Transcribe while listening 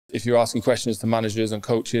if you're asking questions to managers and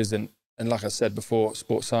coaches and like I said before,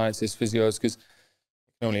 sports scientists, physios, because it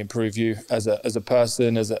can only improve you as a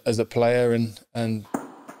person, as a player, and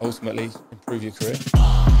ultimately improve your career.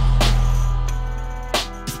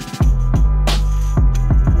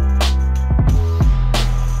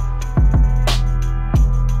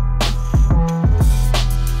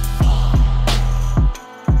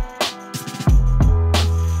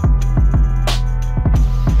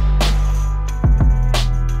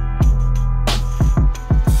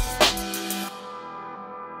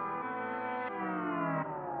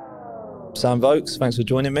 Sam Vokes, thanks for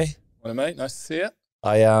joining me. Well, mate, nice to see you.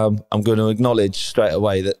 I'm going to acknowledge straight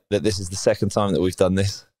away that this is the second time that we've done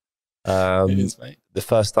this. It is, mate. The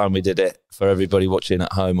first time we did it, for everybody watching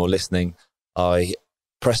at home or listening, I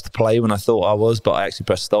pressed play when I thought I was, but I actually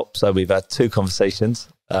pressed stop. So we've had two conversations.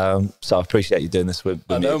 So I appreciate you doing this with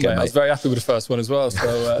me again, mate. I was very happy with the first one as well. So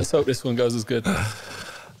let's hope this one goes as good.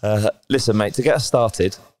 Listen, mate, to get us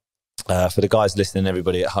started, for the guys listening,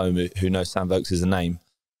 everybody at home who knows Sam Vokes as a name,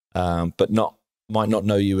 but might not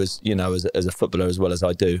know you as a footballer as well as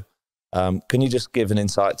I do. Can you just give an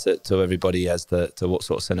insight to everybody as to what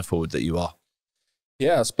sort of centre forward that you are?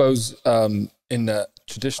 Yeah, I suppose in the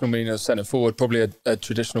traditional meaning of centre forward, probably a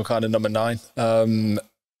traditional kind of number 9.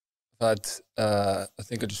 I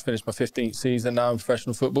think I just finished my 15th season now in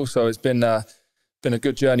professional football, so it's been a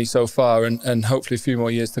good journey so far, and hopefully a few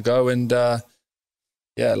more years to go. And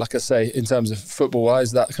yeah, like I say, in terms of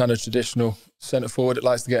football-wise, that kind of traditional centre forward that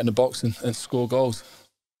likes to get in the box and score goals.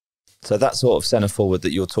 So that sort of centre forward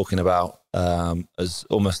that you're talking about as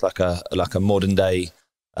almost like a modern day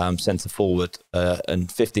centre forward,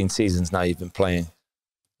 and 15 seasons now you've been playing.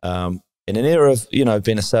 In an era of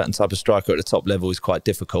being a certain type of striker at the top level is quite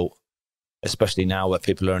difficult, especially now where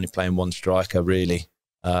people are only playing one striker really.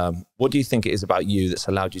 What do you think it is about you that's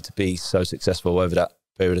allowed you to be so successful over that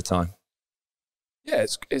period of time? Yeah,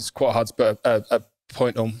 it's quite hard to put a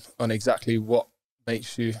point on exactly what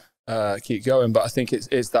makes you keep going, but I think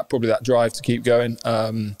it's probably that drive to keep going,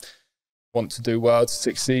 want to do well, to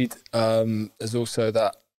succeed. There's also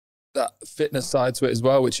that fitness side to it as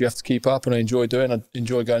well, which you have to keep up, and I enjoy doing. I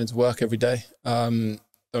enjoy going into work every day. Don't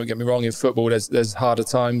get me wrong, in football there's harder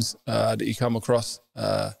times that you come across,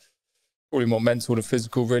 probably more mental than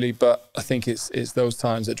physical really, but I think it's those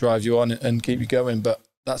times that drive you on and keep you going. But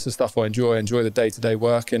that's the stuff I enjoy. I enjoy the day-to-day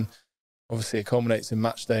work, and obviously it culminates in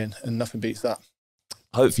match day, and nothing beats that.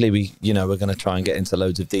 Hopefully we're going to try and get into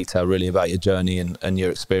loads of detail really about your journey and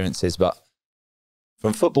your experiences. But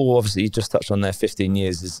from football, obviously you just touched on there, 15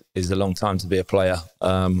 years is a long time to be a player.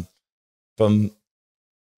 From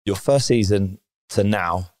your first season to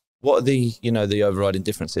now, what are the overriding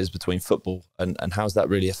differences between football and how's that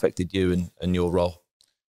really affected you and your role?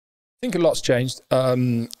 I think a lot's changed.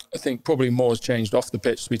 I think probably more has changed off the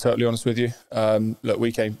pitch, to be totally honest with you. Look,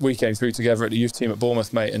 we came through together at the youth team at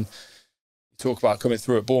Bournemouth, mate, and you talk about coming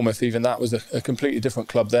through at Bournemouth, even that was a completely different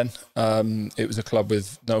club then. It was a club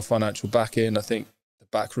with no financial backing. I think the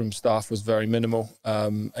backroom staff was very minimal,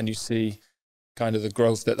 and you see kind of the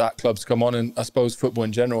growth that club's come on, and I suppose football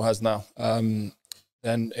in general has now.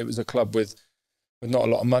 Then it was a club with not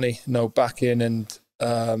a lot of money, no backing, and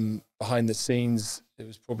behind the scenes, it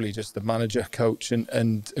was probably just the manager, coach,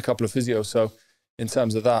 and a couple of physios. So in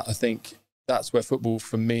terms of that, I think that's where football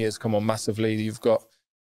for me has come on massively. You've got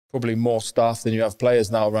probably more staff than you have players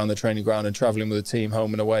now around the training ground and travelling with a team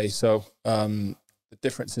home and away. So the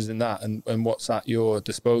differences in that and what's at your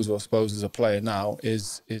disposal, I suppose, as a player now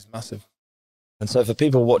is massive. And so for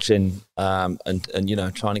people watching and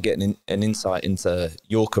trying to get an insight into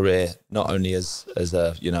your career, not only as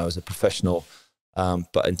a professional,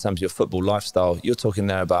 but in terms of your football lifestyle, you're talking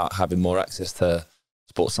there about having more access to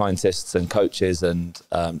sports scientists and coaches and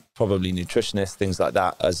probably nutritionists, things like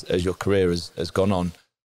that, as your career has gone on.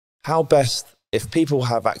 How best, if people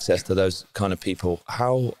have access to those kind of people,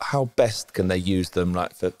 how best can they use them?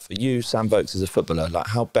 Like for you, Sam Vokes, as a footballer, like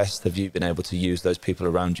how best have you been able to use those people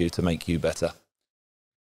around you to make you better?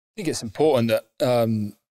 I think it's important that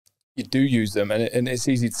you do use them, and it's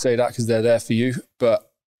easy to say that because they're there for you,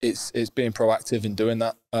 but it's being proactive in doing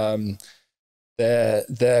that. They're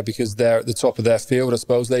there because they're at the top of their field, I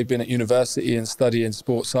suppose. They've been at university and studying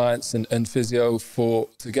sports science and physio to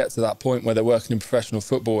get to that point where they're working in professional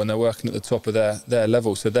football and they're working at the top of their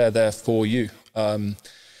level. So they're there for you. And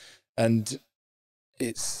don't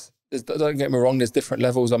get me wrong, there's different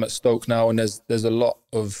levels. I'm at Stoke now, and there's a lot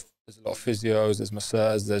of physios, there's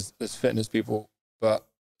masseurs, there's fitness people, but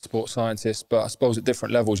sports scientists. But I suppose at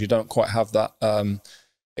different levels you don't quite have that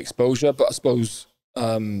exposure. But I suppose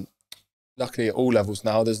luckily at all levels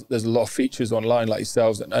now, there's a lot of features online like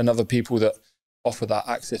yourselves and other people that offer that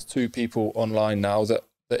access to people online now that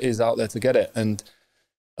is out there to get it. And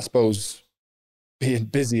I suppose being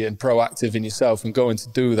busy and proactive in yourself and going to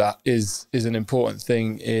do that is an important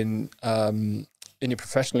thing in your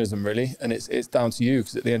professionalism, really. And it's down to you,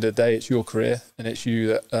 because at the end of the day, it's your career, and it's you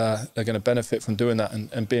that are going to benefit from doing that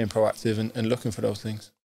and being proactive and looking for those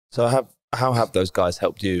things. So how have those guys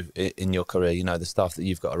helped you in your career? You know, the staff that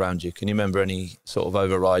you've got around you. Can you remember any sort of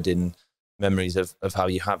overriding memories of how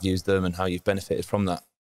you have used them and how you've benefited from that?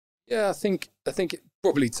 Yeah, I think it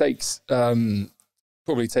probably takes a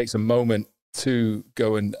moment to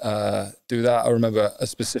go and do that. I remember a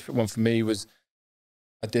specific one for me was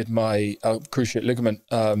I did my cruciate ligament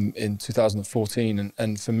in 2014,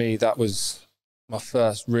 and for me that was my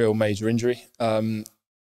first real major injury.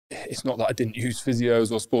 It's not that I didn't use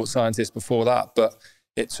physios or sports scientists before that, but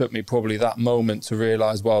it took me probably that moment to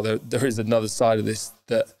realise, well, there is another side of this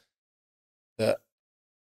that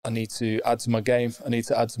I need to add to my game. I need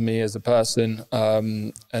to add to me as a person,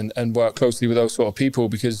 and work closely with those sort of people,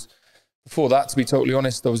 because before that, to be totally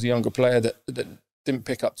honest, I was a younger player that didn't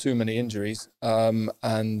pick up too many injuries,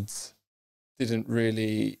 and didn't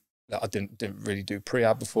really do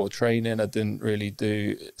prehab before training. I didn't really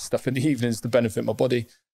do stuff in the evenings to benefit my body.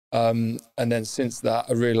 And then since that,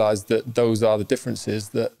 I realised that those are the differences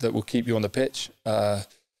that will keep you on the pitch. My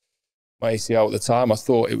ACL at the time, I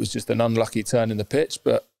thought it was just an unlucky turn in the pitch,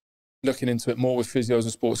 but looking into it more with physios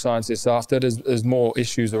and sports scientists after, there's more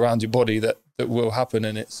issues around your body that will happen,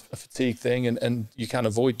 and it's a fatigue thing, and you can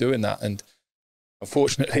avoid doing that. And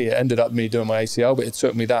unfortunately, it ended up me doing my ACL, but it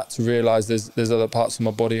took me that to realise there's other parts of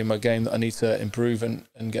my body and my game that I need to improve and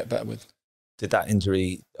get better with. Did that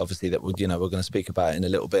injury, obviously, that we're going to speak about it in a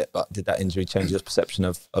little bit, but did that injury change your perception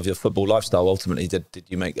of your football lifestyle ultimately? Did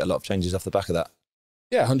you make a lot of changes off the back of that?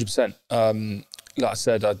 Yeah, 100%. Like I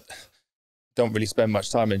said, I don't really spend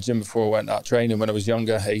much time in the gym before I went out training. When I was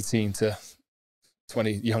younger, 18 to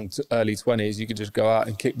 20, early 20s, you could just go out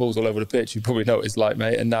and kick balls all over the pitch. You probably know what it's like,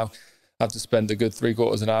 mate. And now I have to spend a good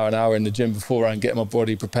 3/4 an hour in the gym before I get my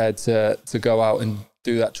body prepared to go out and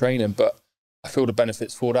do that training. But I feel the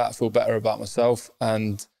benefits for that. I feel better about myself,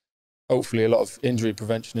 and hopefully a lot of injury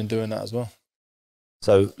prevention in doing that as well.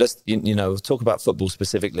 So let's talk about football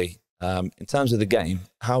specifically. In terms of the game,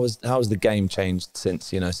 how has the game changed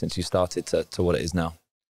since you started to what it is now?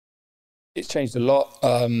 It's changed a lot.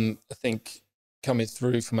 I think coming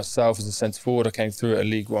through for myself as a centre forward, I came through at a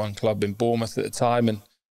League One club in Bournemouth at the time and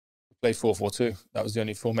played 4-4-2. That was the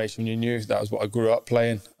only formation you knew. That was what I grew up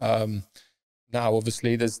playing. Now,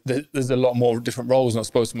 obviously, there's a lot more different roles, and I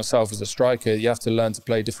suppose for myself as a striker, you have to learn to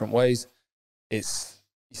play different ways. You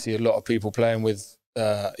see a lot of people playing with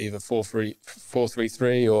either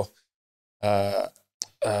 4-3-3 or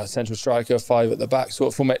central striker, 5 at the back sort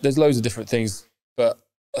of format. There's loads of different things, but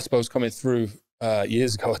I suppose coming through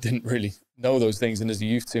years ago, I didn't really know those things, and as a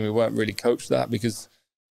youth team, we weren't really coached that, because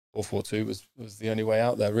 4-4-2 was the only way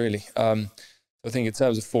out there, really. I think in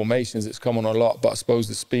terms of formations, it's come on a lot, but I suppose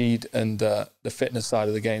the speed and the fitness side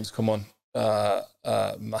of the game's come on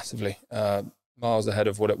massively, miles ahead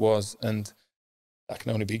of what it was, and that can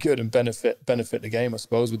only be good and benefit the game, I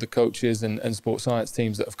suppose, with the coaches and sports science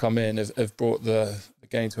teams that have come in, have brought the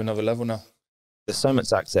game to another level now. There's so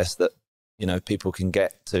much access that people can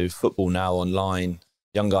get to football now online.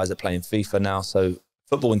 Young guys are playing FIFA now, so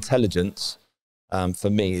football intelligence for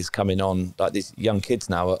me is coming on. Like, these young kids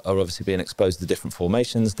now are obviously being exposed to different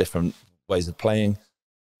formations, different ways of playing.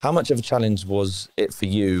 How much of a challenge was it for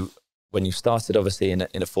you when you started, obviously, in a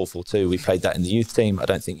 4-4-2? We played that in the youth team. I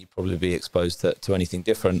don't think you'd probably be exposed to anything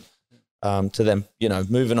different. To them,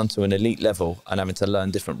 moving on to an elite level and having to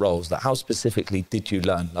learn different roles. Like, how specifically did you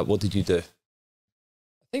learn? Like, what did you do? I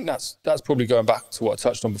think that's probably going back to what I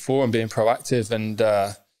touched on before and being proactive. And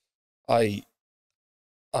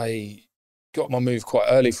I got my move quite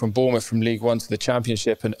early from Bournemouth, from League One to the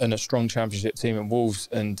Championship, and a strong Championship team in Wolves,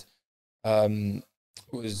 and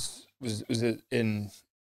was in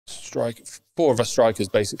strike. 4 of us strikers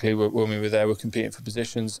basically when we were there were competing for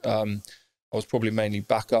positions. I was probably mainly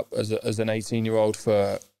backup as an 18-year-old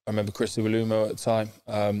for, I remember, Chris Iwelumo at the time.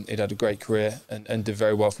 He'd had a great career and did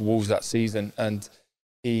very well for Wolves that season, and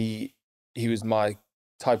he was my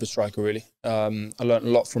type of striker, really. I learned a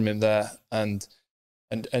lot from him there, and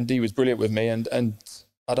he was brilliant with me, and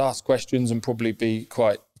I'd ask questions and probably be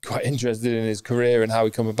quite interested in his career and how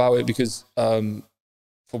he come about it, because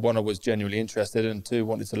for one, I was genuinely interested, and 2,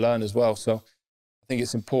 wanted to learn as well. So I think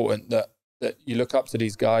it's important that you look up to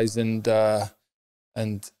these guys and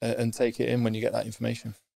take it in when you get that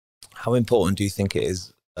information. How important do you think it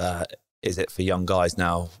is it for young guys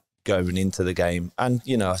now, going into the game, and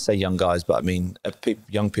you know, I say young guys, but I mean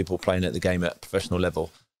young people playing at the game at a professional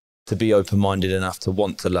level, to be open-minded enough to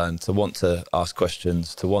want to learn, to want to ask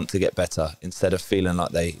questions, to want to get better, instead of feeling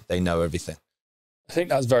like they know everything. I think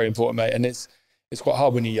that's very important, mate, and it's quite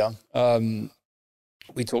hard when you're young.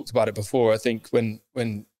 We talked about it before. I think when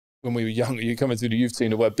we were younger, you coming through the youth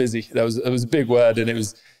team, the word busy, it was a big word, and it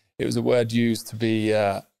was a word used to be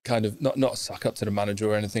kind of not suck up to the manager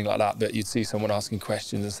or anything like that, but you'd see someone asking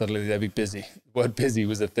questions and suddenly they'd be busy. The word busy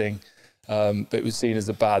was a thing, but it was seen as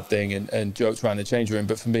a bad thing, and jokes around the change room.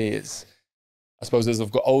 But for me, I suppose as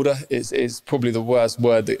I've got older, it's probably the worst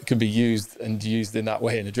word that can be used in that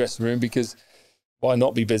way in a dressing room, because why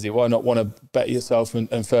not be busy? Why not want to better yourself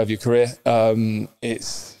and further your career?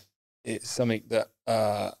 It's something that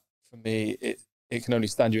for me, it can only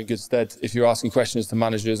stand you in good stead if you're asking questions to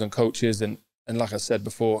managers and coaches and like I said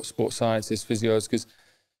before, sports scientists, physios, because it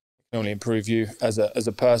can only improve you as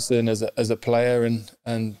a person, as a player,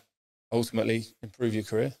 and ultimately improve your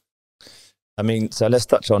career. I mean, so let's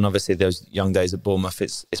touch on obviously those young days at Bournemouth.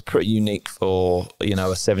 It's pretty unique for, you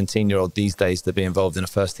know, a 17-year-old these days to be involved in a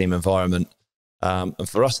first team environment. And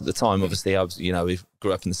for us at the time, obviously, we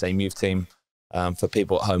grew up in the same youth team. For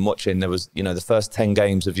people at home watching, there was, you know, the first 10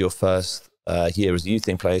 games of your first year as a youth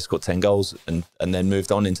team player, scored 10 goals and then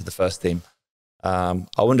moved on into the first team. I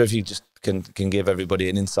wonder if you just can give everybody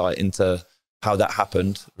an insight into how that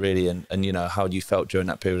happened, really, and you know, how you felt during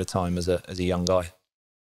that period of time as a young guy.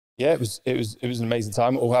 Yeah, it was an amazing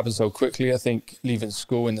time. It all happened so quickly. I think leaving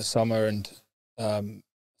school in the summer, and I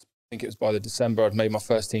think it was by the December I'd made my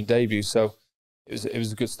first team debut. So it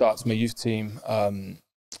was a good start to my youth team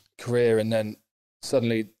career. And then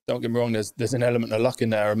suddenly, don't get me wrong, there's an element of luck in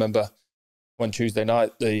there. I remember one Tuesday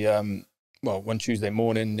night, one Tuesday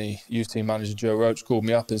morning, the youth team manager Joe Roach called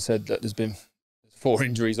me up and said that there's been 4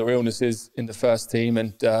 injuries or illnesses in the first team,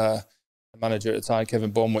 and the manager at the time,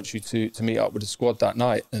 Kevin Bond, wants you to meet up with the squad that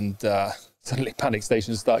night. And suddenly panic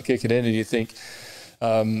stations start kicking in, and you think,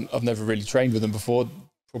 I've never really trained with them before,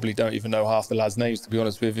 probably don't even know half the lads' names, to be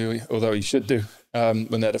honest with you, although you should do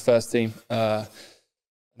when they're the first team. And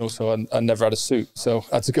also, I never had a suit, so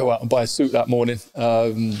I had to go out and buy a suit that morning.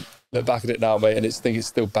 Look back at it now, mate, and I think it's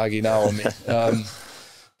still baggy now on me.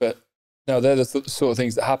 But no, they're the sort of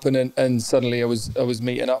things that happen, and suddenly I was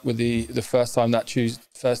meeting up with the first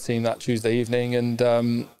team that Tuesday evening,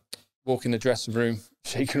 and walking the dressing room,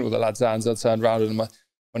 shaking all the lads' hands. I turned around and my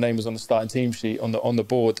name was on the starting team sheet on the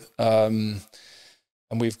board, and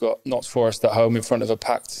we've got Notts Forest at home in front of a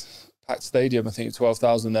packed stadium. I think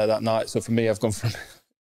 12,000 there that night. So for me, I've gone from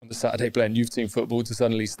on the Saturday playing youth team football to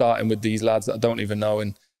suddenly starting with these lads that I don't even know,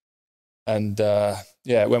 and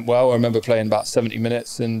yeah, it went well. I remember playing about 70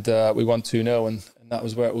 minutes, and we won 2-0, and that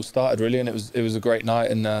was where it all started, really. And it was a great night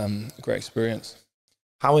and a great experience.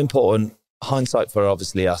 How important, hindsight for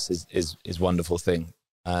obviously us is a wonderful thing,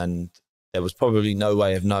 and there was probably no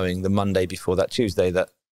way of knowing the Monday before that Tuesday that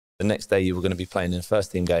the next day you were going to be playing in a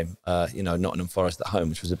first team game, you know, Nottingham Forest at home,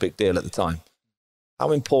 which was a big deal at the time.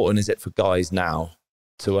 How important is it for guys now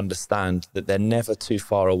to understand that they're never too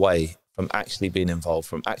far away from actually being involved,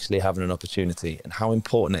 from actually having an opportunity, and how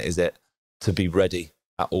important is it to be ready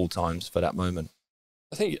at all times for that moment?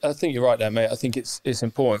 I think you're right there, mate. I think it's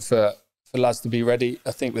important for lads to be ready.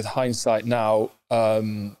 I think with hindsight now,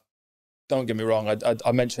 don't get me wrong,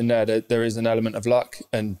 I mentioned there that there is an element of luck,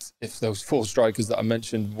 and if those 4 strikers that I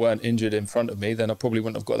mentioned weren't injured in front of me, then I probably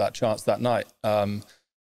wouldn't have got that chance that night.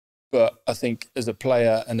 But I think as a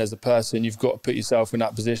player and as a person, you've got to put yourself in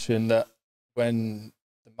that position that when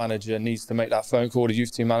the manager needs to make that phone call, the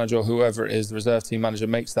youth team manager or whoever it is, the reserve team manager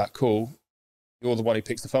makes that call, you're the one he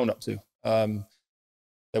picks the phone up to.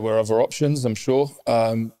 There were other options, I'm sure,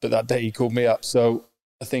 but that day he called me up. So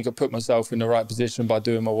I think I put myself in the right position by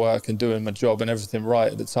doing my work and doing my job and everything right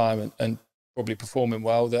at the time, and probably performing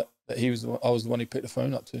well, that I was the one he picked the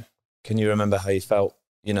phone up to. Can you remember how you felt,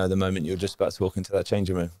 you know, the moment you were just about to walk into that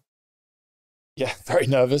changing room? Yeah, very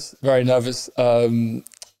nervous, very nervous.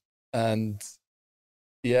 And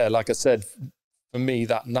yeah, like I said, for me,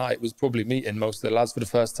 that night was probably meeting most of the lads for the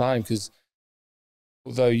first time, because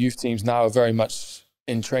although youth teams now are very much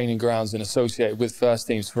in training grounds and associated with first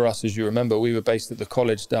teams, for us, as you remember, we were based at the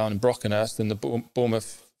college down in Brockenhurst, and the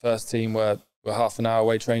Bournemouth first team were half an hour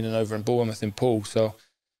away training over in Bournemouth in Poole. So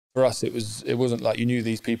for us, it wasn't like you knew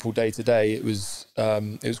these people day to day. It was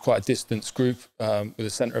quite a distance group with a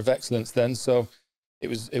centre of excellence then. So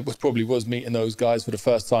it probably was meeting those guys for the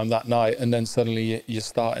first time that night, and then suddenly you're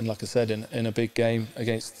starting, like I said, in a big game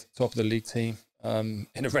against top of the league team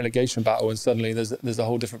in a relegation battle, and suddenly there's a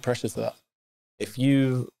whole different pressure to that. If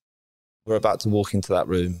you were about to walk into that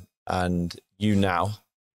room and you now,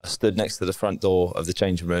 stood next to the front door of the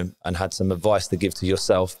changing room and had some advice to give to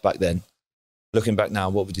yourself back then, looking back now,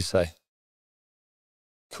 what would you say?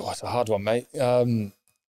 God, it's a hard one, mate.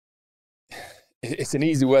 It's an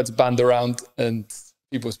easy word to band around, and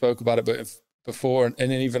people spoke about it before, and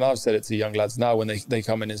then even I've said it to young lads now when they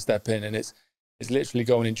come in and step in, and it's literally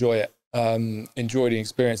go and enjoy it. Enjoy the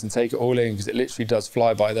experience and take it all in, because it literally does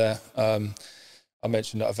fly by there. I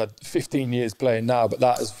mentioned that I've had 15 years playing now, but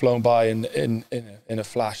that has flown by in a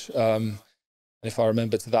flash. And if I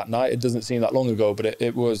remember to that night, it doesn't seem that long ago, but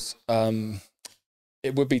it was.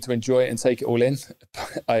 It would be to enjoy it and take it all in.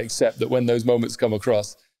 I accept that when those moments come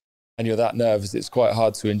across and you're that nervous, it's quite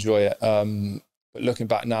hard to enjoy it. But looking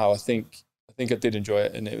back now, I think I did enjoy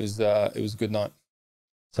it, and it was a good night.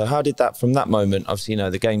 So how did that, from that moment, obviously,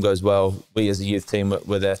 the game goes well. We as a youth team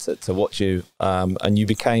were there to watch you, and you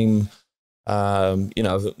became,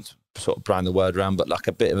 sort of brand the word around, but like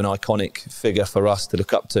a bit of an iconic figure for us to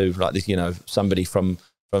look up to, like this, somebody from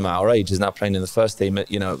our age is now playing in the first team. It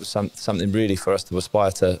was something really for us to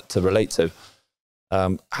aspire to relate to.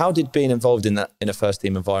 How did being involved in a first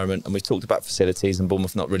team environment, and we've talked about facilities and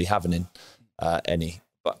Bournemouth not really having any,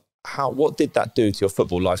 but what did that do to your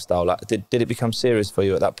football lifestyle? Like, did it become serious for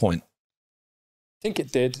you at that point? I think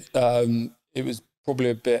it did. It was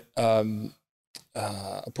probably a bit.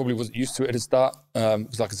 I probably wasn't used to it at the start,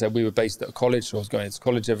 because, like I said, we were based at a college, so I was going into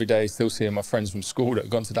college every day, still seeing my friends from school that had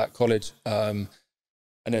gone to that college.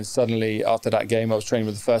 And then suddenly, after that game, I was training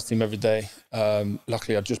with the first team every day.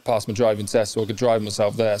 Luckily, I just passed my driving test, so I could drive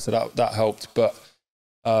myself there, so that helped. But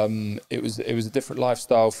it was a different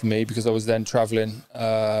lifestyle for me, because I was then travelling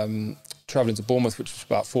to Bournemouth, which was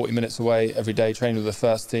about 40 minutes away every day, training with the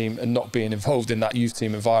first team, and not being involved in that youth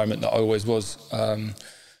team environment that I always was. I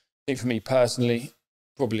think for me personally,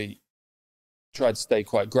 probably tried to stay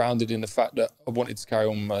quite grounded in the fact that I wanted to carry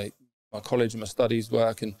on my college and my studies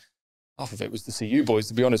work, and half of it was to see you boys,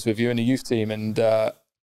 to be honest with you, in a youth team. And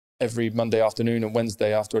every Monday afternoon and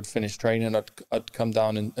Wednesday after I'd finished training, I'd come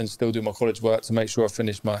down and still do my college work to make sure I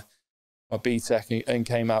finished my BTEC and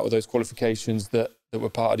came out with those qualifications that were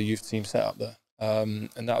part of the youth team set up there.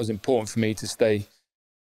 And that was important for me to stay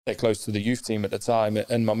close to the youth team at the time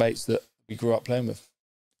and my mates that we grew up playing with.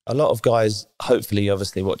 A lot of guys, hopefully,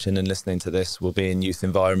 obviously watching and listening to this, will be in youth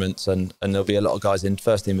environments, and there'll be a lot of guys in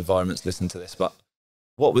first team environments listening to this. But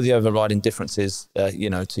what were the overriding differences,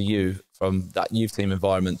 to you from that youth team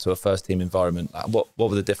environment to a first team environment? What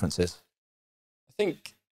were the differences? I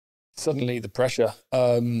think suddenly the pressure.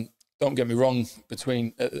 Don't get me wrong. At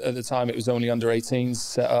the time, it was only under 18s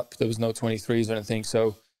set up. There was no 23s or anything.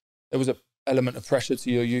 So there was an element of pressure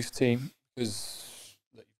to your youth team, because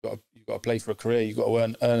you've got to play for a career. You've got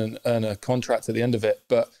to earn a contract at the end of it.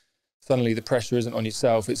 But suddenly the pressure isn't on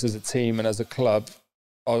yourself. It's as a team and as a club.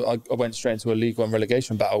 I went straight into a League One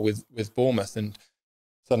relegation battle with Bournemouth, and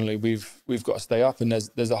suddenly we've got to stay up, and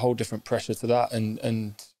there's a whole different pressure to that,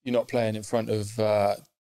 and you're not playing in front of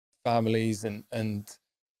families and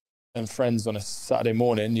friends on a Saturday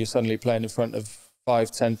morning. You're suddenly playing in front of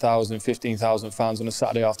 5,000, 10,000, 15,000 fans on a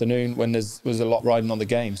Saturday afternoon when was a lot riding on the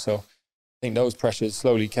game. So I think those pressures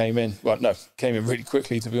slowly came in. Well, no, came in really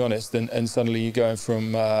quickly, to be honest, and suddenly you're going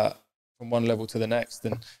from one level to the next,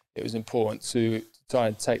 and it was important to try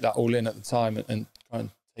and take that all in at the time and try and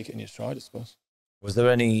take it in your stride, I suppose. Was there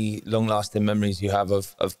any long-lasting memories you have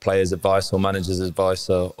of players' advice or managers' advice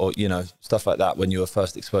or stuff like that when you were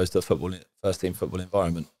first exposed to a first team football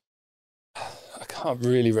environment? I can't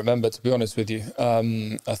really remember, to be honest with you.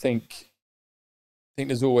 I think there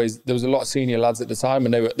was a lot of senior lads at the time,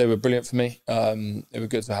 and they were brilliant for me. They were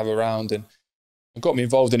good to have around, and it got me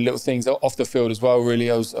involved in little things off the field as well.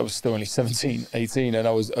 Really, I was still only 17, 18, and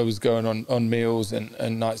I was going on meals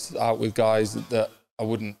and nights out with guys that I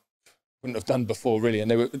wouldn't have done before, really.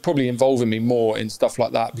 And they were probably involving me more in stuff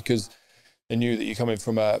like that, because they knew that you're coming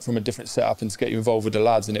from a different setup, and to get you involved with the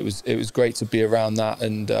lads. And it was great to be around that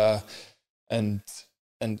and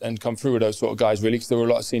come through with those sort of guys, really, because there were a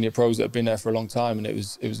lot of senior pros that had been there for a long time, and it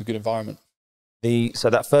was a good environment. So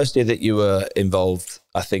that first year that you were involved,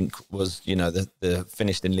 I think, was the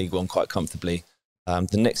finished in League One quite comfortably.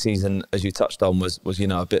 The next season, as you touched on, was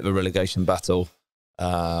a bit of a relegation battle.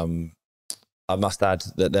 I must add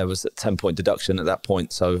that there was a 10-point deduction at that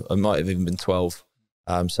point, so it might have even been 12.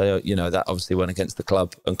 So that obviously went against the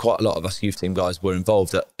club, and quite a lot of us youth team guys were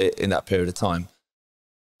involved in that period of time.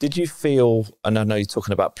 Did you feel, and I know you're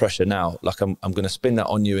talking about pressure now, like I'm going to spin that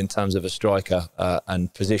on you in terms of a striker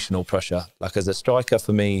and positional pressure. Like, as a striker,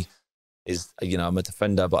 for me, I'm a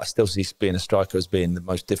defender, but I still see being a striker as being the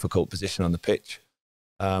most difficult position on the pitch.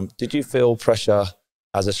 Did you feel pressure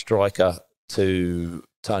as a striker to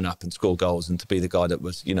turn up and score goals and to be the guy that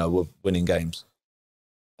was, you know, were winning games?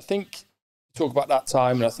 I think talk about that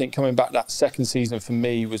time, and I think coming back that second season for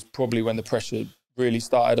me was probably when the pressure really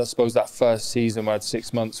started. I suppose that first season where I had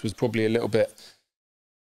 6 months was probably a little bit,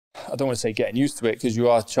 I don't want to say getting used to it because you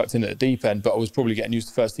are chucked in at the deep end, but I was probably getting used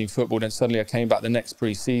to first team football. Then suddenly I came back the next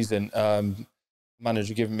pre-season,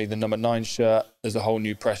 manager giving me the number 9 shirt. There's a whole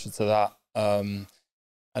new pressure to that. And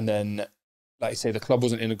then, like you say, the club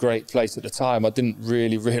wasn't in a great place at the time. I didn't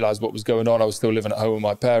really realise what was going on. I was still living at home with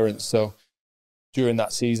my parents. So during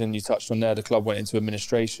that season, you touched on there, the club went into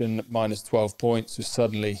administration, minus 12 points. So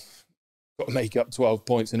suddenly got to make up 12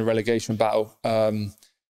 points in a relegation battle.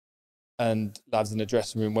 And lads in the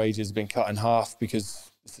dressing room wages have been cut in half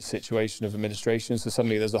because it's the situation of administration. So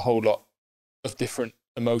suddenly there's a whole lot of different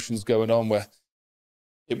emotions going on where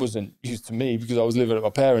it wasn't used to me because I was living at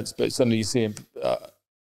my parents, but suddenly you see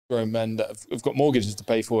grown men that have got mortgages to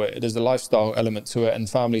pay for it. There's a lifestyle element to it and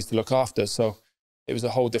families to look after. So it was a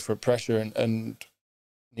whole different pressure and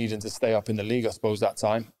needing to stay up in the league, I suppose, that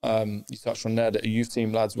time. You touched on there that the youth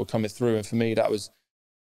team lads were coming through. And for me, that was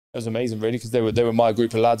amazing, really, because they were my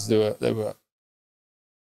group of lads. They were the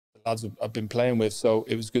lads I've been playing with. So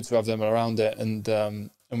it was good to have them around it. And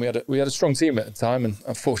we had a strong team at the time. And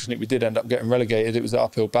unfortunately, we did end up getting relegated. It was an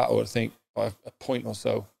uphill battle, I think, by a point or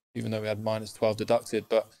so, even though we had minus 12 deducted.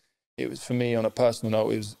 But it was, for me, on a personal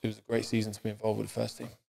note, it was a great season to be involved with the first team.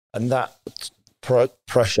 And that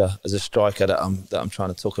pressure as a striker that I'm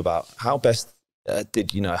trying to talk about, how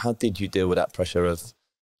did you deal with that pressure of,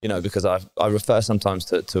 you know, because I refer sometimes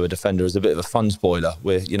to a defender as a bit of a fun spoiler,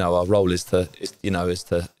 where, you know, our role is to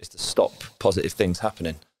stop positive things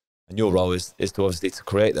happening, and your role is to obviously to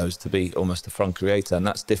create those, to be almost a front creator, and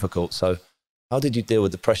that's difficult. So how did you deal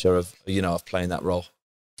with the pressure of, you know, of playing that role?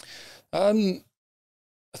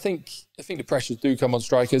 I think the pressures do come on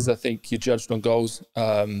strikers. I think you're judged on goals.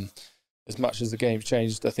 As much as the game's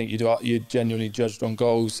changed, I think you're genuinely judged on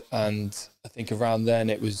goals, and I think around then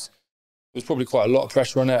it was probably quite a lot of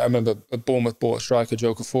pressure on it. I remember Bournemouth bought a striker,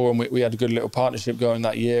 Joker 4, and we had a good little partnership going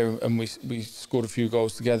that year, and we scored a few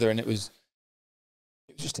goals together, and it was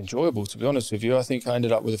just enjoyable, to be honest with you. I think I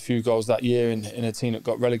ended up with a few goals that year in a team that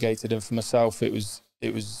got relegated, and for myself, it was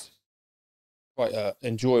quite an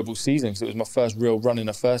enjoyable season because it was my first real run in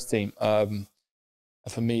a first team. And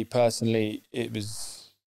for me personally, it was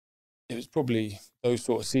probably those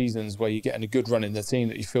sort of seasons where you're getting a good run in the team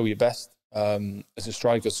that you feel your best. As a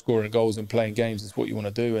striker, scoring goals and playing games is what you want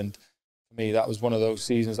to do. And for me, that was one of those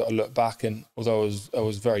seasons that I look back, and although I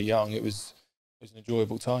was very young, it was an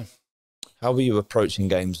enjoyable time. How were you approaching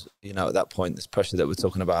games, you know, at that point, this pressure that we're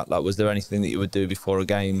talking about? Like, was there anything that you would do before a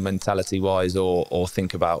game, mentality-wise, or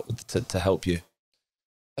think about to help you?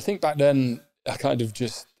 I think back then, I kind of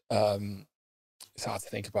just, it's hard to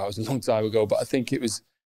think about, it was a long time ago, but I think it was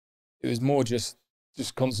more just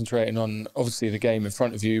concentrating on, obviously, the game in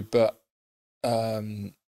front of you, but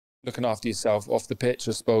looking after yourself off the pitch,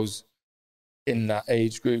 I suppose, in that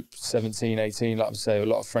age group, 17, 18, like I say, a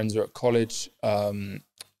lot of friends are at college. Not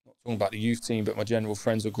talking about the youth team, but my general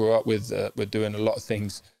friends I grew up with were doing a lot of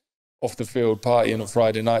things off the field, partying on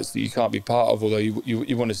Friday nights that you can't be part of, although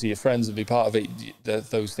you want to see your friends and be part of it.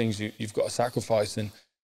 Those things you've got to sacrifice. And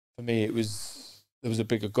for me, there was a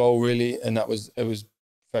bigger goal, really, and it was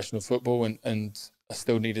professional football, and I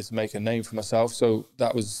still needed to make a name for myself. So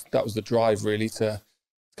that was the drive, really, to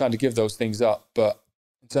kind of give those things up. But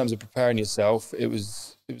in terms of preparing yourself, it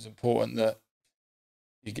was important that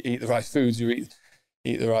you eat the right foods, you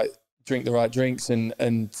eat the right, drink the right drinks,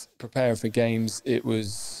 and preparing for games.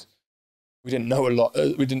 We didn't know a lot.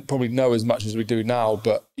 We didn't probably know as much as we do now,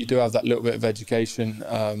 but you do have that little bit of education,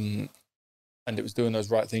 and it was doing those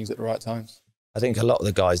right things at the right times. I think a lot of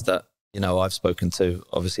the guys that, you know, I've spoken to,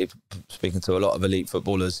 obviously speaking to a lot of elite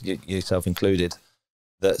footballers, yourself included,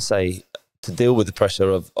 that say to deal with the pressure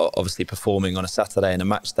of obviously performing on a Saturday and a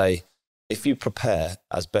match day, if you prepare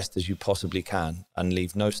as best as you possibly can and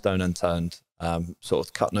leave no stone unturned, sort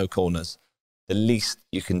of cut no corners, the least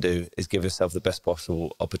you can do is give yourself the best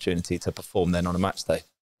possible opportunity to perform then on a match day.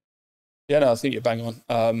 Yeah, no, I think you're bang on.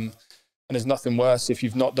 And there's nothing worse if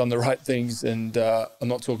you've not done the right things. And I'm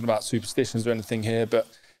not talking about superstitions or anything here, but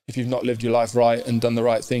if you've not lived your life right and done the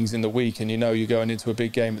right things in the week, and you know you're going into a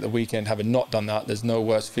big game at the weekend having not done that, there's no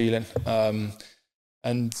worse feeling.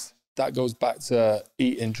 And that goes back to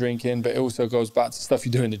eating, drinking, but it also goes back to stuff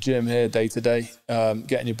you do in the gym here day to day,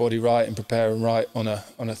 getting your body right and preparing right on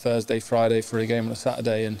a Thursday, Friday for a game on a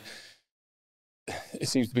Saturday. And it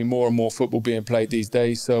seems to be more and more football being played these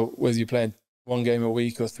days. So whether you're playing one game a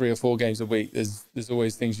week or 3 or 4 games a week, there's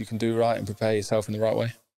always things you can do right and prepare yourself in the right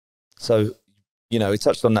way. So you know, we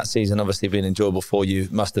touched on that season obviously being enjoyable for you.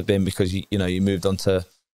 Must have been, because you know, you moved on to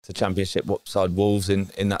Championship side Wolves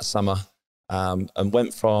in that summer, and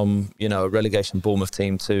went from, you know, a relegation Bournemouth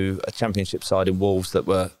team to a Championship side in Wolves that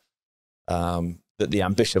were that the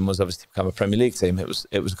ambition was obviously to become a Premier League team. It was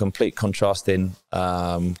a complete contrast in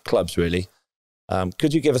clubs, really.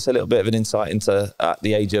 Could you give us a little bit of an insight into, at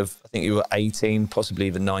the age of, I think you were 18, possibly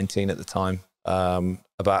even 19 at the time,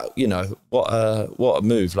 about, you know, what a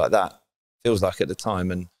move like that feels like at the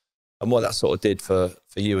time, and what that sort of did for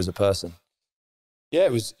you as a person? Yeah,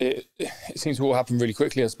 it seems to all happen really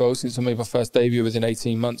quickly, I suppose. Since I made my first debut within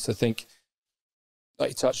 18 months, I think,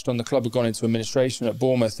 like you touched on, the club had gone into administration at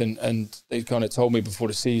Bournemouth, and they kind of told me before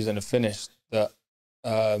the season had finished that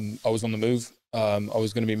I was on the move. I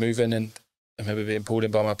was going to be moving, and I remember being pulled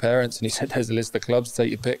in by my parents, and he said, "There's a list of clubs, take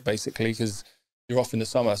your pick, basically, because you're off in the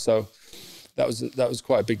summer." So that was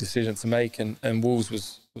quite a big decision to make, and Wolves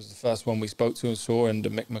was the first one we spoke to and saw, and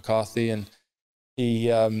Mick McCarthy, and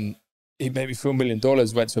he made me feel $1 million.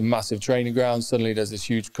 Went to a massive training ground. Suddenly there's this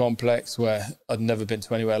huge complex where I'd never been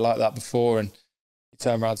to anywhere like that before, and he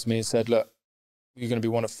turned around to me and said, "Look, you're going to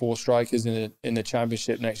be one of 4 strikers in the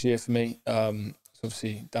Championship next year for me. It's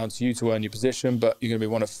obviously down to you to earn your position, but you're going to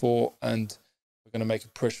be one of 4, and we're going to make a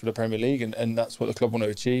push for the Premier League." And that's what the club want to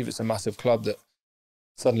achieve. It's a massive club that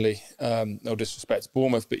suddenly, no disrespect to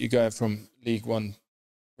Bournemouth, but you're going from League One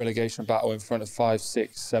relegation battle in front of 5,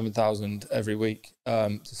 6, 7,000 every week,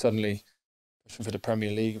 to suddenly pushing for the Premier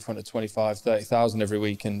League in front of 25, 30,000 every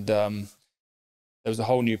week. And there was a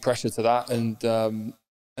whole new pressure to that. And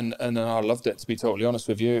I loved it, to be totally honest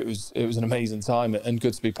with you. It was an amazing time and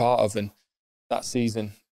good to be part of. And that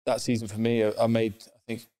season for me, I made, I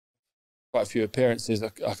think, quite a few appearances. I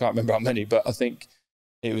can't remember how many, but I think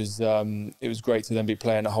it was great to then be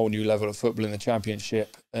playing a whole new level of football in the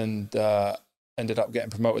Championship, and ended up getting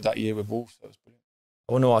promoted that year with Wolves. So it was brilliant.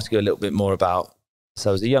 I want to ask you a little bit more about,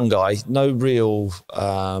 so as a young guy, no real,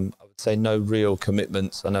 I would say no real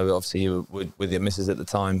commitments. I know obviously you were with your missus at the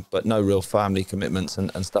time, but no real family commitments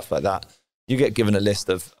and stuff like that. You get given a list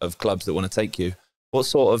of clubs that want to take you. What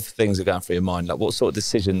sort of things are going through your mind? Like, what sort of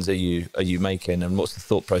decisions are you making, and what's the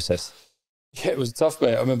thought process? Yeah, it was tough,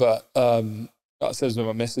 mate. I remember, like I said, with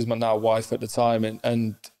my missus, my now wife at the time,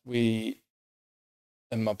 and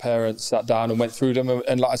my parents sat down and went through them.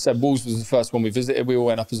 And like I said, Wolves was the first one we visited. We all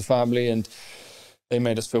went up as a family, and they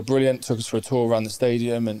made us feel brilliant, took us for a tour around the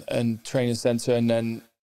stadium and training centre. And then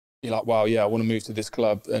you're like, wow, yeah, I want to move to this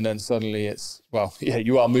club. And then suddenly it's, well, yeah,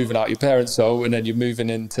 you are moving out your parents' soul, and then you're moving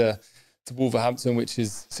into Wolverhampton, which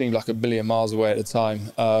seemed like a million miles away at the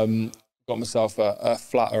time. Got myself a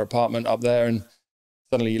flat or apartment up there, and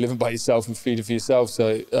suddenly you're living by yourself and feeding for yourself.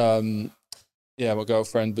 So yeah, my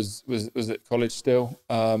girlfriend was at college still,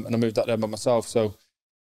 and I moved up there by myself. So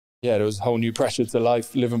yeah, there was a whole new pressure to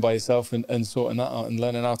life, living by yourself and sorting that out, and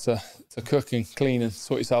learning how to cook and clean and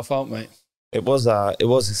sort yourself out, mate. It was a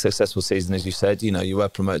successful season, as you said. You know, you were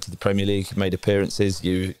promoted to the Premier League, made appearances,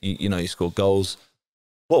 you scored goals.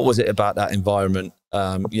 What was it about that environment?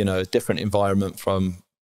 You know, a different environment from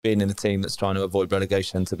being in a team that's trying to avoid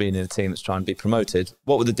relegation to being in a team that's trying to be promoted.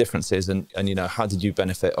 What were the differences, and you know, how did you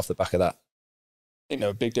benefit off the back of that? I think there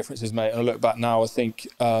were big differences, mate. And I look back now, I think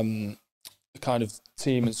the kind of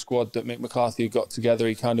team and squad that Mick McCarthy got together,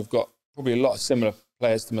 he kind of got probably a lot of similar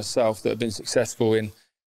players to myself that have been successful in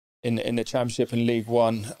the Championship and League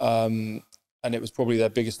One. And it was probably their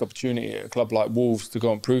biggest opportunity at a club like Wolves to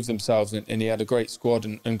go and prove themselves. And he had a great squad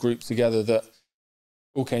and group together that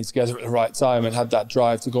all came together at the right time and had that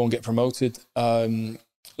drive to go and get promoted. Like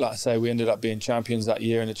I say, we ended up being champions that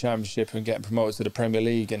year in the Championship and getting promoted to the Premier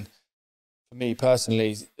League. And for me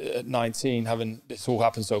personally, at 19, having this all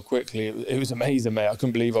happen so quickly, it was amazing, mate. I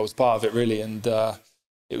couldn't believe I was part of it, really. And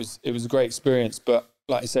it was a great experience. But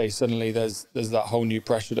like I say, suddenly there's that whole new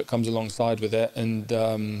pressure that comes alongside with it, and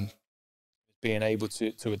being able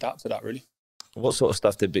to adapt to that, really. What sort of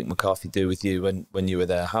stuff did Mick McCarthy do with you when you were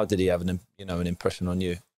there? How did he have an impression on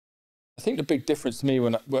you? I think the big difference to me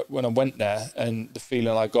when I went there, and the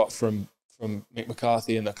feeling I got from Mick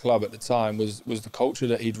McCarthy and the club at the time, was the culture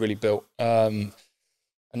that he'd really built. And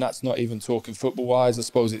that's not even talking football-wise. I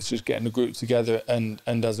suppose it's just getting the group together and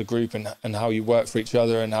as a group, and how you work for each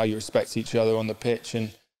other and how you respect each other on the pitch,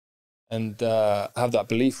 and have that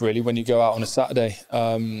belief, really, when you go out on a Saturday.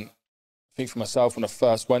 I think for myself, when I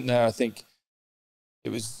first went there, I think it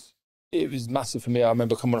was massive for me. I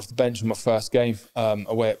remember coming off the bench in my first game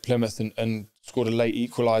away at Plymouth and scored a late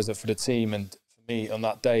equaliser for the team. And for me on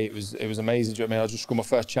that day, it was amazing. Do you know what I mean? I just scored my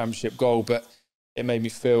first Championship goal, but it made me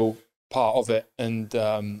feel part of it. And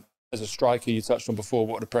as a striker, you touched on before,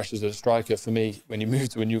 what are the pressures of a striker? For me, when you move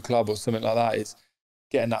to a new club or something like that, it's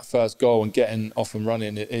getting that first goal and getting off and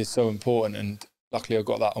running. It is so important, and luckily I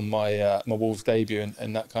got that on my my Wolves debut,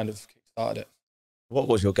 and that kind of kick-started it. What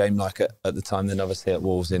was your game like at the time then, obviously at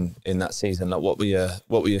Wolves in that season? Like, what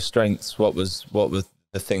were your strengths? What were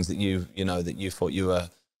the things that you thought you were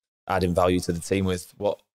adding value to the team with?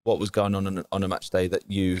 What was going on a match day that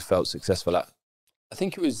you felt successful at? I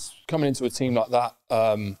think it was coming into a team like that.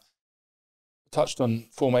 Touched on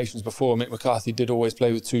formations before. Mick McCarthy did always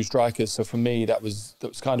play with two strikers, so for me that was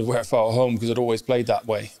kind of where I felt at home, because I'd always played that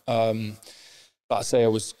way. But I say I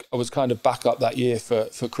was kind of back up that year for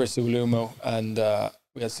Chris Iwelumo, and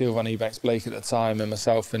we had Sylvan Ebanks-Blake at the time, and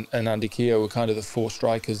myself and Andy Keogh were kind of the four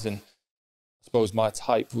strikers, and I suppose my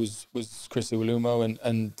type was Chris Iwelumo,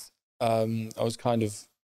 and I was kind of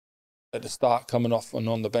at the start coming off and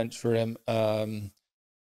on the bench for him,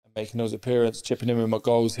 making those appearances, chipping in with my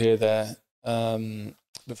goals here, there.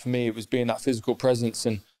 But for me, it was being that physical presence,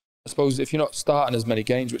 and I suppose if you're not starting as many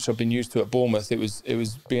games, which I've been used to at Bournemouth, it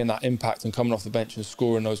was being that impact and coming off the bench and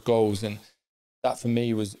scoring those goals, and that for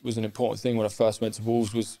me was an important thing when I first went to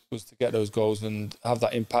Wolves, was to get those goals and have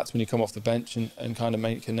that impact when you come off the bench and kind of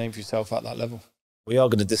make a name for yourself at that level. We are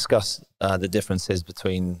going to discuss the differences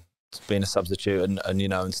between being a substitute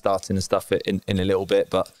and starting and stuff in a little bit,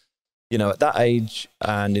 but at that age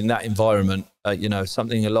and in that environment,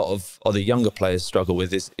 something a lot of other younger players struggle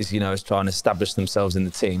with is trying to establish themselves in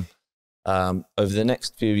the team. Over the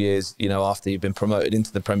next few years, after you've been promoted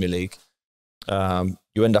into the Premier League,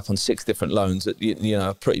 you end up on 6 different loans at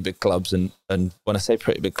pretty big clubs, and when I say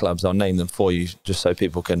pretty big clubs, I'll name them for you just so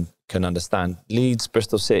people can understand. Leeds,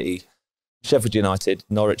 Bristol City, Sheffield United,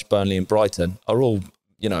 Norwich, Burnley, and Brighton are all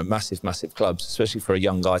massive clubs, especially for a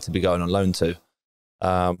young guy to be going on loan to.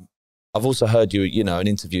 I've also heard you, in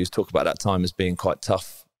interviews talk about that time as being quite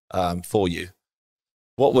tough for you.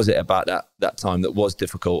 What was it about that time that was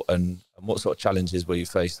difficult, and what sort of challenges were you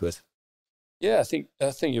faced with? Yeah, I think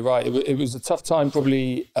you're right. It was a tough time,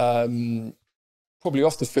 probably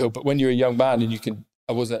off the field. But when you're a young man and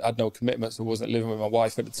I had no commitments. I wasn't living with my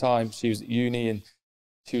wife at the time. She was at uni and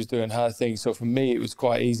she was doing her thing. So for me, it was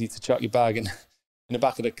quite easy to chuck your bag in the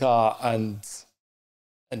back of the car and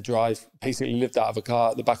drive. Basically lived out of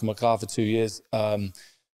the back of my car for 2 years.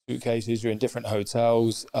 Suitcases, you're in different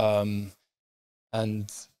hotels.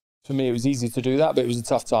 And for me, it was easy to do that, but it was a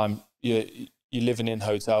tough time. You're living in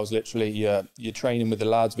hotels, literally. You're training with the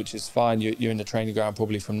lads, which is fine. You're in the training ground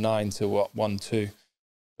probably from 9 to 1, 2.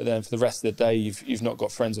 But then for the rest of the day, you've not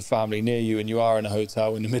got friends or family near you, and you are in a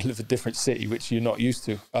hotel in the middle of a different city, which you're not used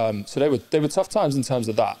to. So they were tough times in terms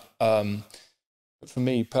of that. But for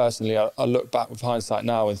me personally, I look back with hindsight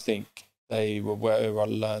now and think they were where I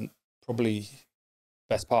learned probably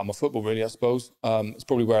best part of my football, really, I suppose. It's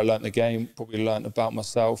probably where I learned the game, probably learned about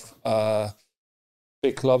myself.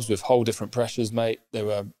 Big clubs with whole different pressures, mate.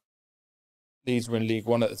 Leeds were in League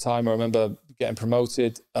One at the time. I remember getting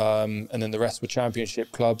promoted, and then the rest were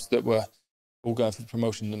Championship clubs that were all going for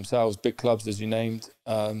promotion themselves. Big clubs, as you named.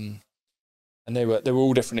 And they were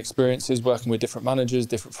all different experiences, working with different managers,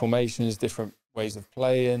 different formations, different ways of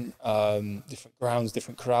playing, different grounds,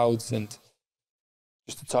 different crowds. And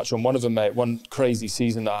just to touch on one of them, mate, one crazy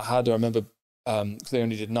season that I had, I remember, because they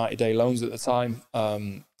only did 90-day loans at the time.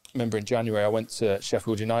 I remember in January I went to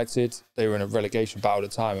Sheffield United. They were in a relegation battle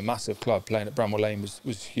at the time, a massive club, playing at Bramwell Lane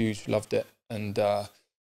was huge, loved it. And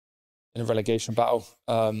in a relegation battle,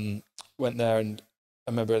 went there, and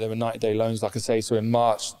I remember there were 90-day loans, like I say. So in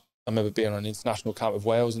March, I remember being on an international camp with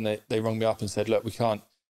Wales, and they rung me up and said, look, we can't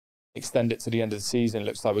extend it to the end of the season. It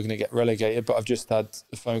looks like we're going to get relegated, but I've just had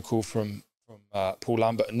a phone call from Paul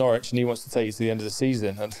Lambert at Norwich, and he wants to take you to the end of the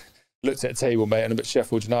season. And looked at a table, mate, and I'm at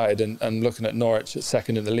Sheffield United and looking at Norwich at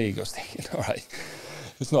second in the league. I was thinking, all right,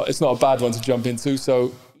 it's not a bad one to jump into.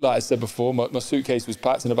 So, like I said before, my suitcase was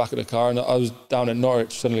packed in the back of the car, and I was down in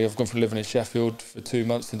Norwich. Suddenly, I've gone from living in Sheffield for 2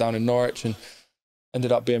 months to down in Norwich, and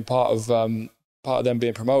ended up being part of them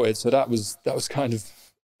being promoted. So that was kind of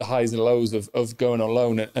the highs and lows of going on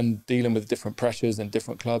loan and dealing with different pressures and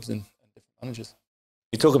different clubs and different managers.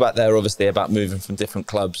 You talk about there, obviously, about moving from different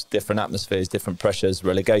clubs, different atmospheres, different pressures,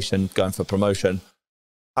 relegation, going for promotion.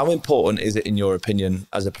 How important is it, in your opinion,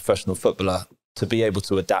 as a professional footballer, to be able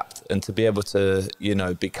to adapt and to be able to,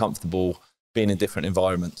 be comfortable being in different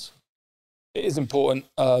environments? It is important.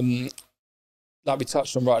 Like we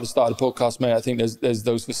touched on right at the start of the podcast, mate, I think there's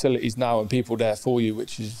those facilities now and people there for you,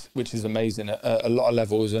 which is amazing at a lot of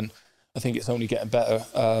levels. And I think it's only getting better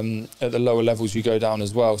at the lower levels you go down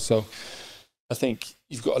as well. So I think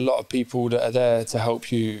you've got a lot of people that are there to help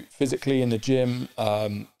you physically in the gym,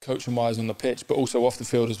 coaching-wise on the pitch, but also off the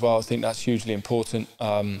field as well. I think that's hugely important.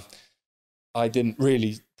 I didn't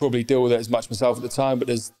really probably deal with it as much myself at the time, but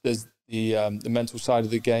there's the mental side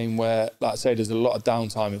of the game where, like I say, there's a lot of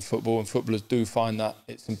downtime in football, and footballers do find that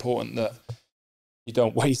it's important that you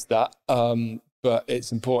don't waste that. But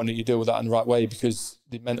it's important that you deal with that in the right way, because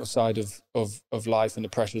the mental side of life and the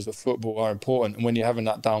pressures of football are important. And when you're having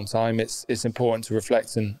that downtime, it's important to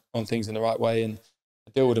reflect on things in the right way and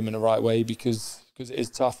deal with them in the right way, because it is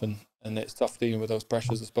tough, and it's tough dealing with those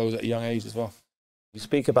pressures, I suppose, at a young age as well. You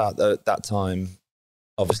speak about that time,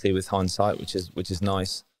 obviously with hindsight, which is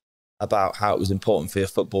nice, about how it was important for your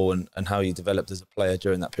football and how you developed as a player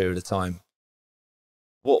during that period of time.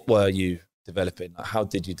 What were you developing? Like, how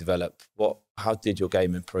did you develop? How did your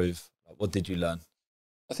game improve? What did you learn?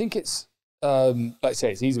 I think it's like I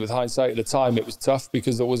say, it's easy with hindsight. At the time, it was tough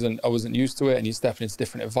because I wasn't used to it, and you're stepping into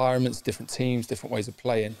different environments, different teams, different ways of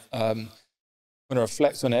playing. When I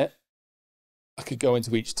reflect on it, I could go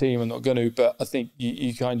into each team. I'm not going to, but I think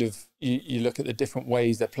you kind of you look at the different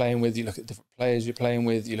ways they're playing with. You look at different players you're playing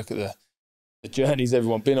with. You look at the journeys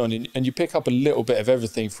everyone's been on, and you pick up a little bit of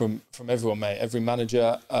everything from everyone, mate. Every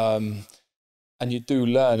manager. And you do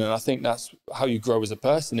learn, and I think that's how you grow as a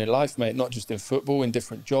person in life, mate, not just in football, in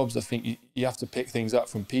different jobs. I think you have to pick things up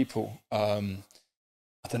from people. I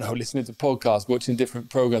don't know, listening to podcasts, watching different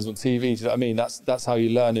programs on TV, do you know what I mean? That's how you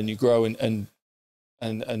learn and you grow and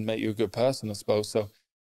make you a good person, I suppose. So I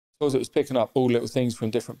suppose it was picking up all little things from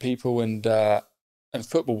different people, and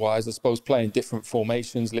football-wise, I suppose playing different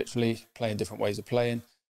formations, literally playing different ways of playing.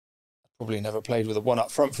 I probably never played with a one up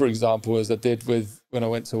front, for example, as I did when I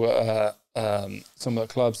went to some of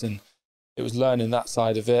the clubs, and it was learning that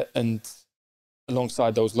side of it. And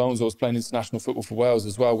alongside those loans, I was playing international football for Wales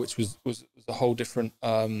as well, which was a whole different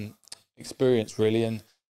experience, really,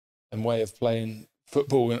 and way of playing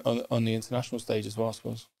football on the international stage as well, I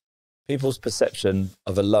suppose. People's perception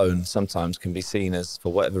of a loan sometimes can be seen as,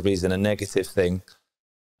 for whatever reason, a negative thing.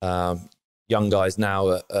 Young guys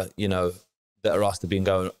now, that are asked to be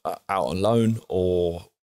going out on loan, or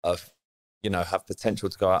have potential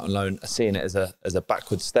to go out on loan, are seeing it as a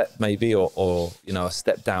backward step maybe, or a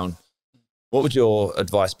step down. What would your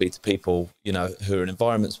advice be to people, who are in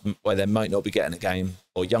environments where they might not be getting a game,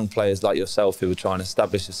 or young players like yourself who are trying to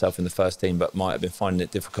establish yourself in the first team but might have been finding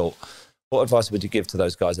it difficult? What advice would you give to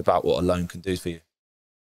those guys about what a loan can do for you?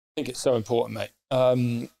 I think it's so important, mate.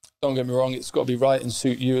 Don't get me wrong, it's got to be right and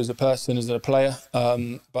suit you as a person, as a player.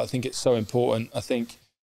 But I think it's so important. I think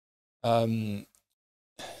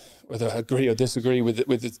whether I agree or disagree with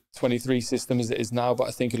the 23 system as it is now, but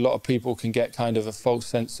I think a lot of people can get kind of a false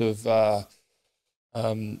sense of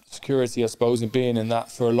security, I suppose, in being in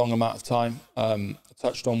that for a long amount of time. I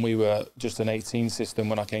touched on we were just an 18 system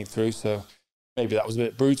when I came through, so maybe that was a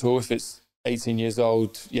bit brutal if it's 18 years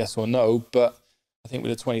old, yes or no. But I think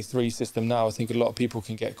with the 23 system now, I think a lot of people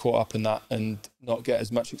can get caught up in that and not get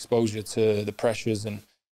as much exposure to the pressures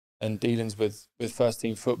and dealings with first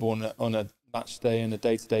team football on a match day and a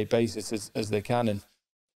day-to-day basis as they can. And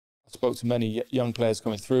I spoke to many young players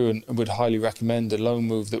coming through and would highly recommend a loan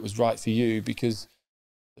move that was right for you, because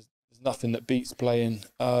there's nothing that beats playing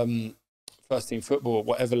first team football at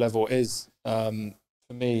whatever level it is. For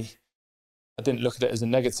me, I didn't look at it as a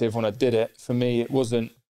negative when I did it. For me, it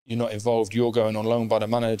wasn't, you're not involved, you're going on loan by the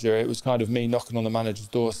manager. It was kind of me knocking on the manager's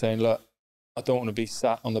door saying, look, I don't want to be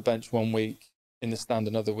sat on the bench one week, in the stand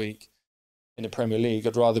another week in the Premier League.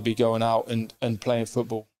 I'd rather be going out and playing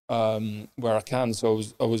football where I can. So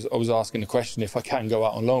I was asking the question if I can go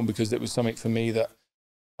out on loan, because it was something for me that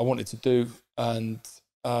I wanted to do. And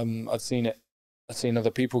I'd seen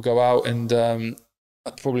other people go out, and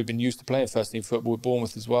I'd probably been used to playing first team football with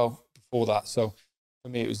Bournemouth as well before that. So for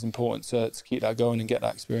me, it was important to keep that going and get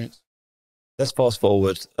that experience. Let's fast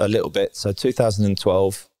forward a little bit. So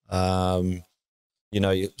 2012,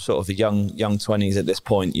 you're sort of a young 20s at this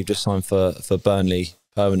point. You've just signed for Burnley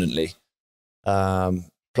permanently,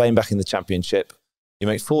 playing back in the Championship. You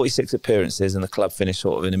make 46 appearances and the club finished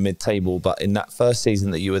sort of in a mid-table. But in that first season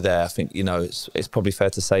that you were there, I think, it's probably fair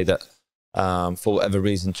to say that for whatever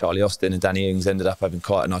reason, Charlie Austin and Danny Ings ended up having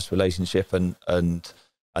quite a nice relationship, and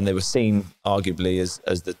they were seen arguably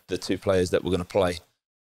as the two players that were going to play.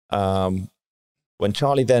 When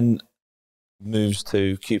Charlie then moves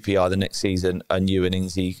to QPR the next season and you and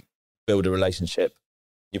Ingsy build a relationship,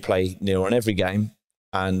 you play near on every game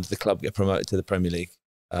and the club get promoted to the Premier League,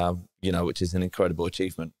 which is an incredible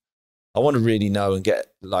achievement. I want to really know and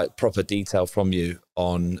get proper detail from you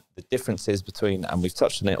on the differences between, and we've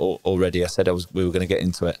touched on it already. I said we were going to get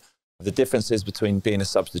into it, the differences between being a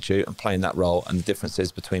substitute and playing that role, and the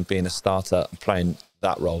differences between being a starter and playing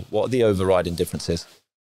that role. What are the overriding differences?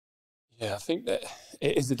 Yeah, I think that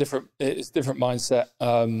it's a different mindset.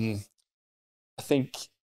 I think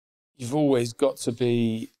you've always got to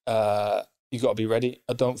be you've got to be ready.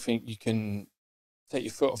 I don't think you can take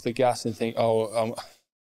your foot off the gas and think, oh,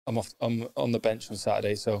 I'm on the bench on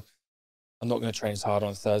Saturday, so I'm not going to train as hard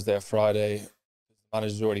on Thursday or Friday. The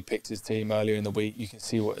manager's already picked his team earlier in the week. You can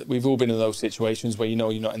see we've all been in those situations where you know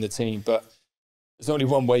you're not in the team, but there's only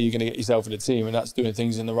one way you're going to get yourself in the team, and that's doing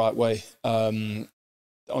things in the right way on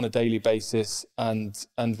a daily basis. And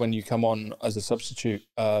when you come on as a substitute,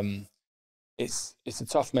 it's a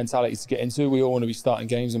tough mentality to get into. We all want to be starting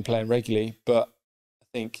games and playing regularly, but I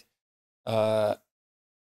think it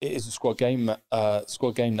is a squad game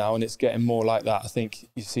now, and it's getting more like that. I think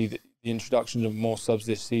you see the introduction of more subs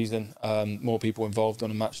this season, more people involved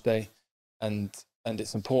on a match day, and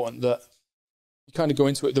it's important that you kind of go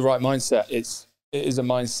into it with the right mindset. It is a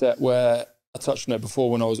mindset where I touched on it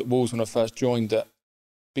before when I was at Wolves when I first joined, that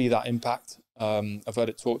be that impact. I've heard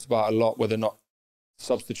it talked about a lot, whether or not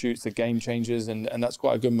substitutes are game changers, and that's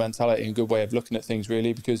quite a good mentality and a good way of looking at things,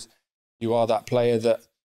 really, because you are that player that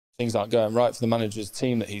things aren't going right for the manager's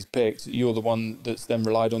team that he's picked. You're the one that's then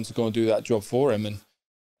relied on to go and do that job for him, and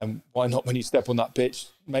why not, when you step on that pitch,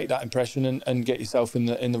 make that impression and get yourself in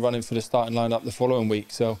the running for the starting lineup the following week.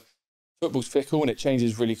 So football's fickle and it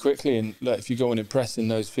changes really quickly, and look, if you go and impress in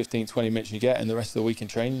those 15-20 minutes you get and the rest of the week in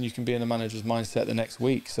training, you can be in the manager's mindset the next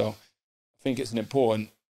week. So I think it's a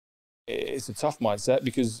tough mindset,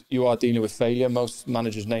 because you are dealing with failure. Most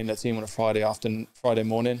managers name their team on a Friday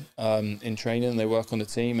morning in training, and they work on the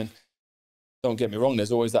team. And don't get me wrong,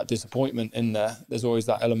 there's always that disappointment in there. There's always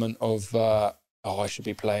that element of, I should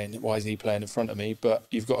be playing. Why is he playing in front of me? But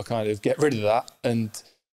you've got to kind of get rid of that and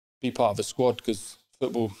be part of a squad, because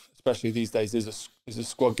football, especially these days, is a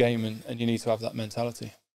squad game, and you need to have that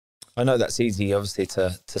mentality. I know that's easy, obviously,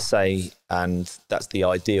 to say, and that's the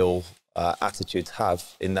ideal attitude to have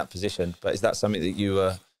in that position. But is that something that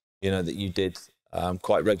you did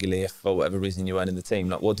quite regularly, if for whatever reason you weren't in the team?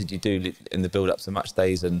 Like, what did you do in the build-up to match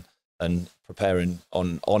days and preparing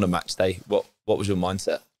on a match day? What was your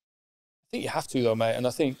mindset? I think you have to, though, mate. And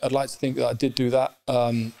I'd like to think that I did do that.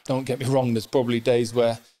 Don't get me wrong. There's probably days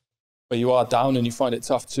where you are down and you find it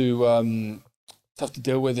tough to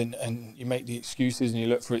deal with, and you make the excuses and you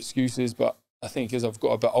look for excuses. But I think as I've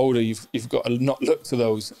got a bit older, you've got to not look to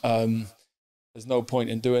those. There's no point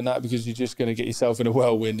in doing that, because you're just going to get yourself in a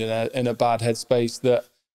whirlwind, in a bad headspace that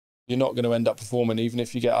you're not going to end up performing, even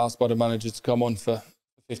if you get asked by the manager to come on for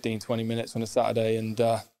 15-20 minutes on a Saturday. And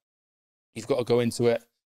you've got to go into it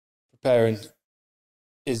preparing.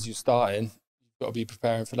 Is you starting, you've got to be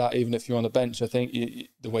preparing for that, even if you're on the bench. I think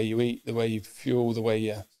the way you eat, the way you fuel, the way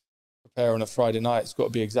you prepare on a Friday night, it's got to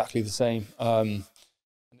be exactly the same.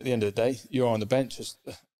 At the end of the day, you're on the bench.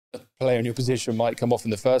 A player in your position might come off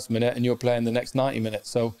in the first minute and you're playing the next 90 minutes.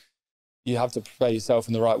 So you have to prepare yourself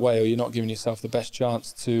in the right way, or you're not giving yourself the best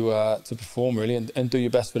chance to perform, really, and do your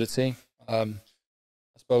best for the team. I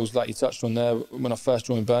suppose, like you touched on there, when I first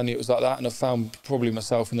joined Burnley, it was like that, and I found probably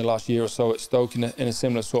myself in the last year or so at Stoke in a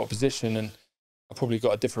similar sort of position, and I've probably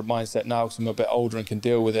got a different mindset now because I'm a bit older and can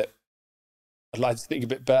deal with it. I'd like to think a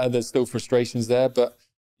bit better. There's still frustrations there, but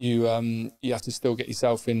you have to still get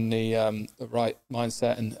yourself in the right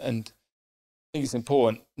mindset, and I think it's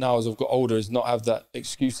important now as I've got older is not have that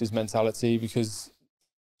excuses mentality, because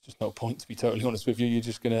there's just no point, to be totally honest with you. You're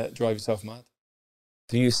just going to drive yourself mad.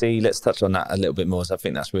 Do you see, let's touch on that a little bit more, so I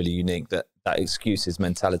think that's really unique, that excuses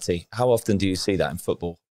mentality. How often do you see that in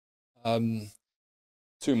football?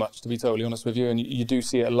 Too much, to be totally honest with you. And you do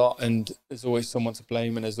see it a lot, and there's always someone to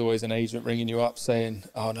blame, and there's always an agent ringing you up saying,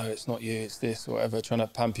 oh no, it's not you, it's this, or whatever, trying to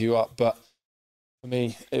pamper you up. But for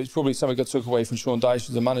me, it was probably something I took away from Sean Dyche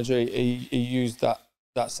as a manager. He used that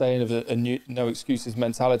saying of a no excuses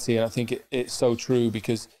mentality, and I think it's so true,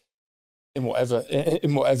 because in whatever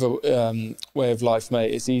way of life,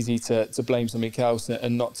 mate, it's easy to blame something else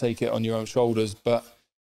and not take it on your own shoulders. But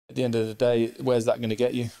at the end of the day, where's that going to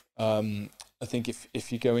get you? I think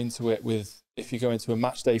if you go into a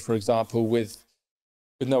match day, for example, with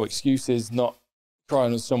no excuses, not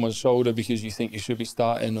crying on someone's shoulder because you think you should be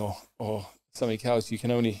starting or something else,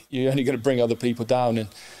 you're only going to bring other people down, and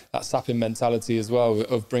that sapping mentality as well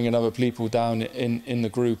of bringing other people down in the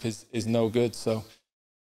group is no good. So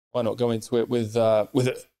why not go into it with a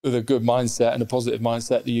good mindset and a positive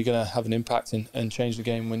mindset that you're going to have an impact and change the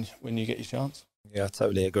game when you get your chance. Yeah, I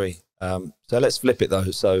totally agree. So let's flip it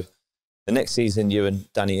though. So The next season, you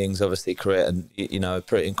and Danny Ings obviously create a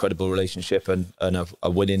pretty incredible relationship and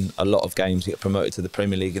are winning a lot of games. You get promoted to the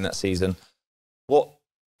Premier League in that season. What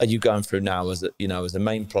are you going through now as a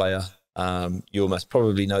main player? You almost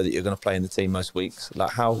probably know that you're going to play in the team most weeks.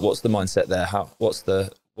 Like, what's the mindset there?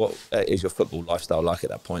 What is your football lifestyle like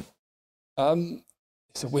at that point?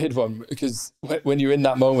 It's a weird one, because when you're in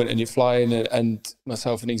that moment and you're flying, and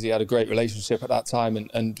myself and Ings had a great relationship at that time,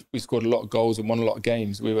 and we scored a lot of goals and won a lot of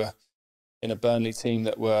games. We were in a Burnley team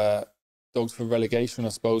that were dogs for relegation, I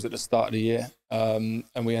suppose, at the start of the year. And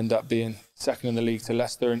we ended up being second in the league to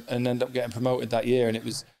Leicester and ended up getting promoted that year. And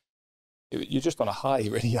you're just on a high,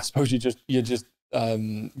 really. I suppose you're just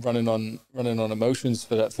running on emotions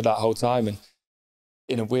for that whole time. And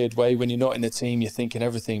in a weird way, when you're not in the team, you're thinking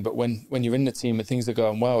everything. But when you're in the team and things are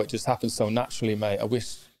going well, it just happens so naturally, mate. I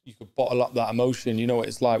wish you could bottle up that emotion. You know what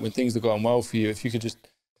it's like when things are going well for you. If you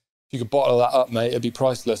could bottle that up, mate, it'd be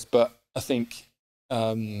priceless. But I think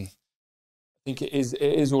it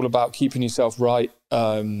is all about keeping yourself right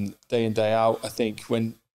day in, day out. I think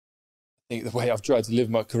the way I've tried to live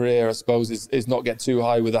my career, I suppose, is not get too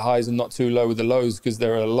high with the highs and not too low with the lows, because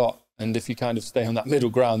there are a lot. And if you kind of stay on that middle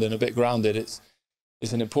ground and a bit grounded, it's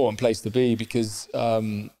an important place to be, because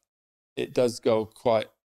it does go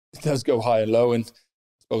high and low. And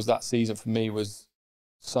I suppose that season for me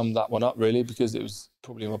summed that one up, really, because it was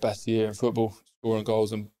probably my best year in football, scoring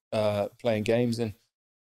goals and playing games. And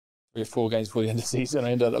 3 or 4 games before the end of the season,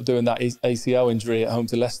 I ended up doing that ACL injury at home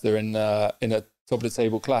to Leicester in a top of the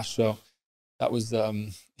table clash. So that was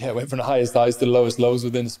it went from the highest highs to the lowest lows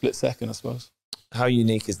within a split second, I suppose. How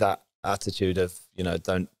unique is that attitude of,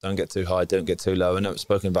 don't get too high, don't get too low? I know it's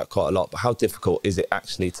spoken about quite a lot, but how difficult is it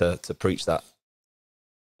actually to preach that?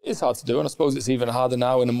 It's hard to do, and I suppose it's even harder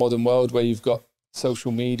now in a modern world where you've got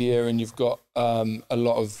social media and you've got a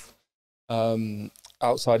lot of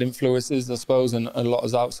outside influences, I suppose, and a lot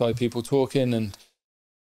of outside people talking, and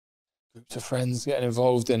groups of friends getting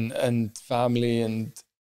involved, and family. And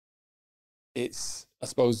it's, I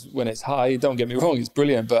suppose, when it's high, don't get me wrong, it's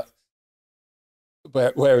brilliant, but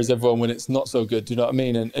where is everyone when it's not so good? Do you know what I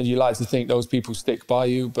mean? And you like to think those people stick by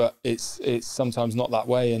you, but it's sometimes not that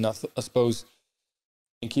way. And I suppose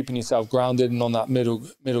in keeping yourself grounded and on that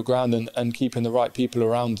middle ground, and keeping the right people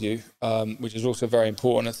around you, which is also very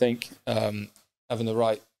important, I think. Having the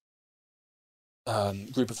right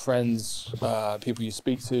group of friends, people you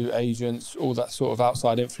speak to, agents, all that sort of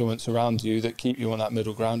outside influence around you that keep you on that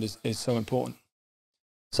middle ground is so important.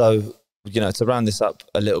 So, to round this up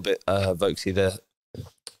a little bit, Vokesy,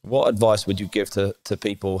 what advice would you give to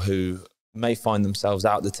people who may find themselves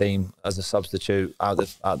out the team as a substitute, out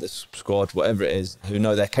the squad, whatever it is, who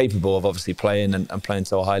know they're capable of obviously playing and playing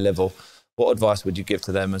to a high level? What advice would you give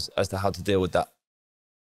to them as to how to deal with that?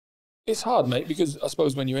 It's hard, mate, because I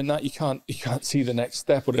suppose when you're in that, you can't see the next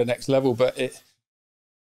step or the next level. But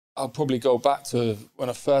I'll probably go back to when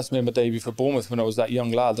I first made my debut for Bournemouth when I was that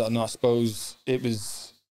young lad, and I suppose it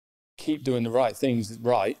was keep doing the right things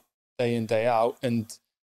right day in, day out, and if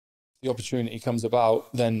the opportunity comes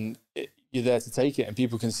about, then you're there to take it, and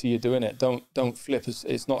people can see you doing it. Don't flip.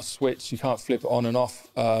 It's not a switch. You can't flip it on and off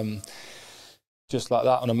just like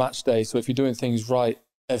that on a match day. So if you're doing things right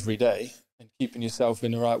every day and keeping yourself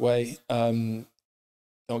in the right way, don't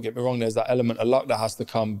get me wrong, there's that element of luck that has to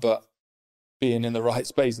come, but being in the right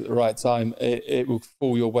space at the right time, it will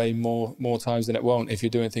fall your way more times than it won't if you're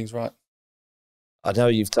doing things right. I know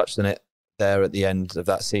you've touched on it there at the end of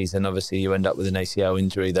that season. Obviously, you end up with an ACL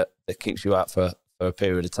injury that keeps you out for a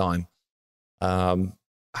period of time.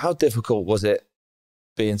 How difficult was it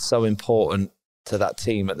being so important to that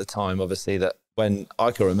team at the time? Obviously, that when I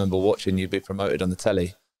can remember watching you be promoted on the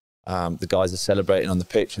telly, the guys are celebrating on the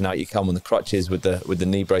pitch, and out you come on the crutches with the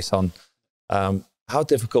knee brace on. How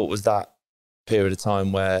difficult was that period of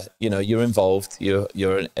time where you're involved, you're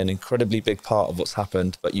an incredibly big part of what's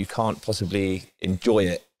happened, but you can't possibly enjoy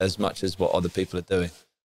it as much as what other people are doing?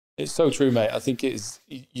 It's so true, mate. I think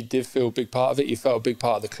you did feel a big part of it. You felt a big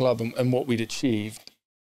part of the club and what we'd achieved.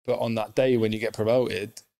 But on that day when you get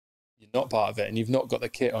promoted, you're not part of it, and you've not got the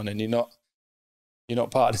kit on, and you're not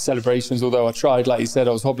part of the celebrations. Although I tried, like you said,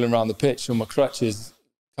 I was hobbling around the pitch on my crutches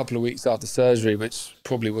a couple of weeks after surgery, which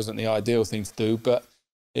probably wasn't the ideal thing to do. But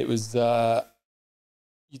it was.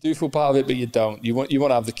 You do feel part of it, but you don't. You want to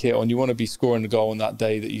have the kit on. You want to be scoring the goal on that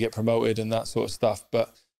day that you get promoted and that sort of stuff.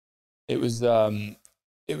 But it was a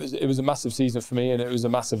massive season for me, and it was a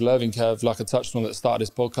massive learning curve, like I touched on at the start of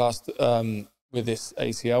this podcast, with this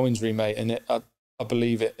ACL injury, mate. And I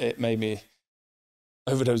believe it made me,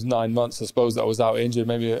 over those 9 months, I suppose, that I was out injured,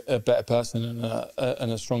 maybe a better person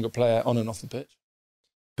and a stronger player on and off the pitch.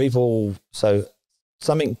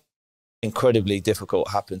 Something incredibly difficult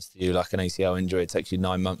happens to you, like an ACL injury, it takes you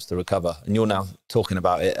 9 months to recover, and you're now talking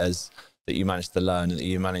about it as that you managed to learn and that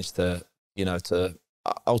you managed to, you know, to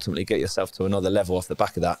ultimately get yourself to another level off the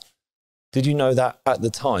back of that. Did you know that at the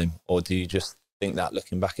time, or do you just think that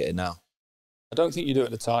looking back at it now? I don't think you do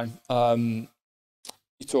at the time.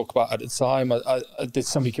 You talk about at the time, I did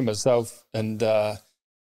something in myself, and I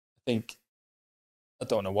think, I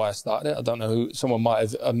don't know why I started it. I don't know who, someone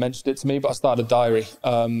might have mentioned it to me, but I started a diary,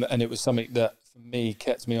 and it was something that for me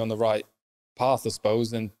kept me on the right path, I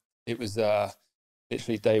suppose. And it was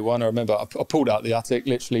literally day one. I remember I pulled out the attic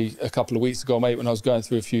literally a couple of weeks ago, mate, when I was going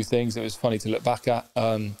through a few things. It was funny to look back at.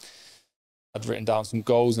 I'd written down some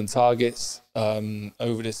goals and targets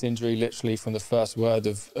over this injury, literally from the first word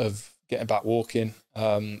of getting back walking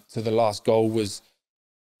to the last goal was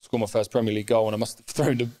score my first Premier League goal. And I must have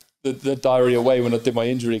thrown the diary away when I did my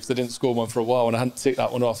injury because I didn't score one for a while and I hadn't ticked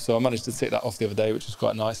that one off. So I managed to tick that off the other day, which was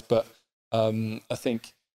quite nice. But I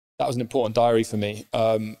think that was an important diary for me.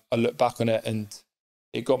 I look back on it and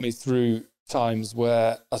it got me through times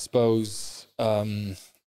where I suppose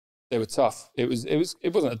they were tough. It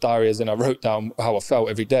wasn't a diary as in I wrote down how I felt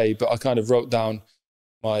every day, but I kind of wrote down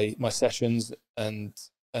my sessions and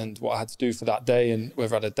what I had to do for that day and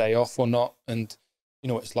whether I had a day off or not. And you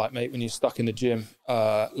know what it's like, mate, when you're stuck in the gym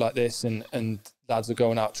like this and lads are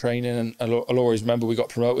going out training. And I'll always remember we got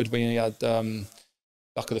promoted. We had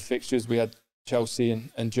luck of the fixtures. We had Chelsea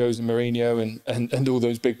and Jose and Mourinho and all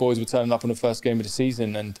those big boys were turning up on the first game of the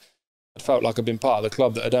season. And I felt like I'd been part of the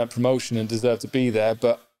club that had earned promotion and deserved to be there,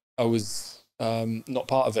 but I was not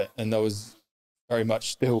part of it. And I was very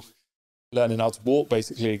much still learning how to walk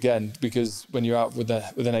basically again, because when you're out with an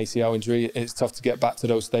ACL injury, it's tough to get back to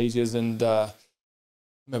those stages. And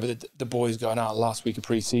remember the boys going out last week of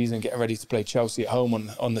pre-season, getting ready to play Chelsea at home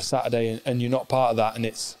on the Saturday, and you're not part of that. And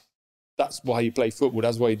that's why you play football.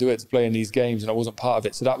 That's why you do it, to play in these games. And I wasn't part of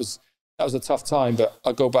it. So that was a tough time. But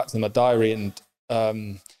I go back to my diary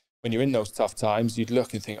and when you're in those tough times, you'd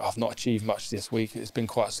look and think, oh, I've not achieved much this week. It's been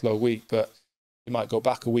quite a slow week. But you might go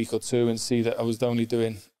back a week or two and see that I was only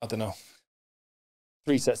doing, I don't know,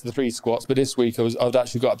 3 sets of the 3 squats. But this week I'd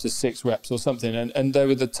actually got up to 6 reps or something. And there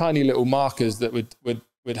were the tiny little markers that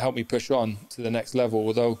would help me push on to the next level,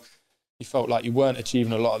 although you felt like you weren't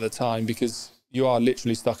achieving a lot of the time because you are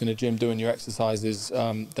literally stuck in the gym doing your exercises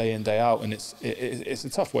day in, day out. And it's a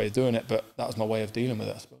tough way of doing it, but that was my way of dealing with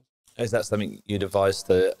it, I suppose. Is that something you'd advise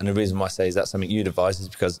to, and the reason why I say is that something you'd advise is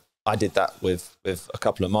because I did that with a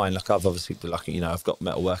couple of mine. Like I've obviously been lucky, you know, I've got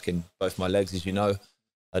metalwork in both my legs, as you know.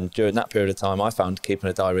 And during that period of time, I found keeping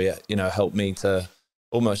a diary, you know, helped me to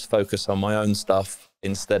almost focus on my own stuff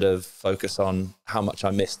instead of focus on how much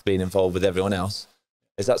I missed being involved with everyone else.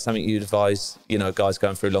 Is that something you'd advise, you know, guys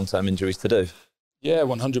going through long-term injuries to do? Yeah,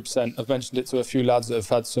 100%. I've mentioned it to a few lads that have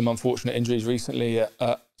had some unfortunate injuries recently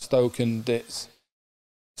at Stoke, and it's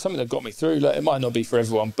something that got me through. Like, it might not be for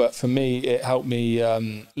everyone, but for me, it helped me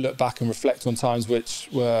look back and reflect on times which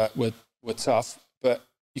were tough, but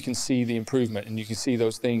you can see the improvement and you can see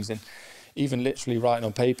those things. And even literally writing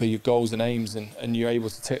on paper your goals and aims and you're able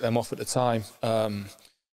to tick them off at the time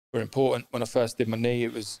were important. When I first did my knee, I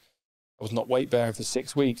was not weight bearing for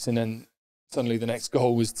 6 weeks, and then suddenly the next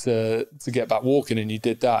goal was to get back walking, and you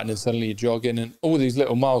did that, and then suddenly you're jogging, and all these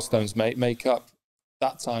little milestones make up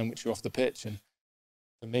that time which you're off the pitch. And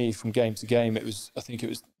for me, from game to game, I think it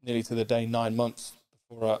was nearly to the day 9 months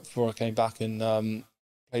before I came back and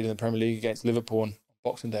played in the Premier League against Liverpool on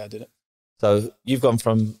Boxing Day. I did it. So you've gone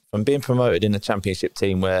from being promoted in a championship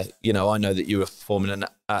team where, you know, I know that you were performing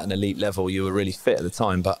at an elite level, you were really fit at the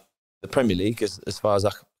time, but the Premier League, as far as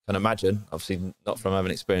I can imagine, obviously not from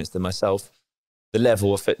having experienced it myself, the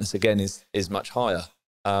level of fitness again is much higher.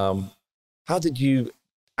 How did you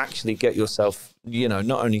actually get yourself, you know,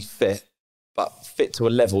 not only fit, but fit to a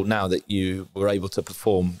level now that you were able to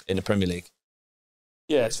perform in the Premier League?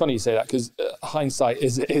 Yeah, it's funny you say that, because hindsight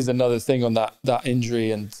is another thing on that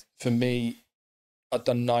injury. And for me, I'd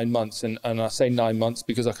done 9 months, and I say 9 months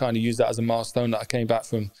because I kind of use that as a milestone, that I came back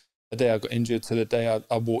from the day I got injured to the day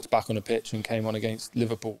I walked back on a pitch and came on against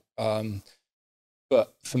Liverpool.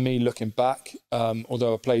 But for me, looking back,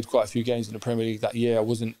 although I played quite a few games in the Premier League that year, I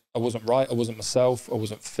wasn't right. I wasn't myself. I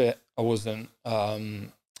wasn't fit. I wasn't. My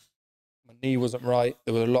knee wasn't right.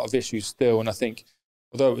 There were a lot of issues still, and I think,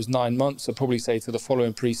 although it was 9 months, I'd probably say to the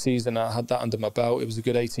following pre-season, I had that under my belt. It was a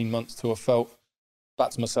good 18 months till I felt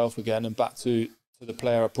back to myself again and back to the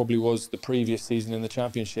player I probably was the previous season in the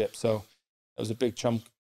Championship. So it was a big chunk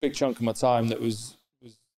of my time that was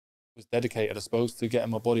dedicated, I suppose, to getting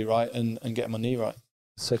my body right and getting my knee right.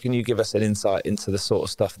 So can you give us an insight into the sort of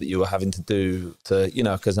stuff that you were having to do to, you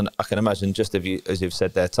know, because I can imagine just as you've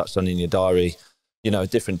said there, touched on in your diary, you know,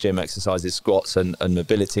 different gym exercises, squats and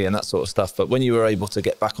mobility and that sort of stuff. But when you were able to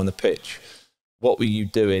get back on the pitch, what were you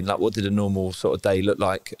doing? Like, what did a normal sort of day look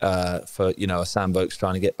like for, you know, a Sam Vokes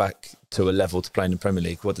trying to get back to a level to play in the Premier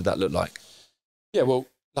League? What did that look like? Yeah, well,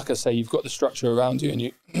 like I say, you've got the structure around you, and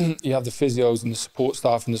you have the physios and the support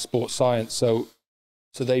staff and the sports science. So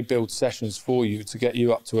they build sessions for you to get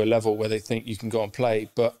you up to a level where they think you can go and play.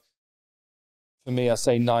 But for me, I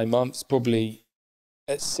say 9 months, probably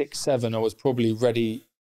at 6, 7, I was probably ready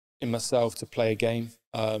in myself to play a game.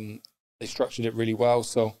 They structured it really well.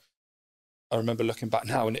 So I remember looking back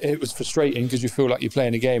now, and it was frustrating because you feel like you're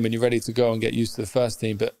playing a game and you're ready to go and get used to the first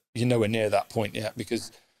team, but you're nowhere near that point yet,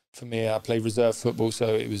 because for me, I played reserve football,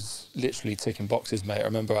 so it was literally ticking boxes, mate. I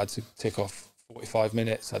remember I had to tick off 45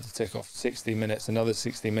 minutes, I had to tick off 60 minutes, another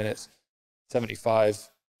 60 minutes, 75,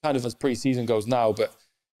 kind of as pre-season goes now, but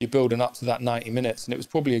you're building up to that 90 minutes, and it was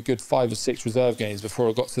probably a good 5 or 6 reserve games before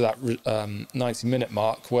I got to that 90-minute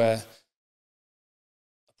mark, where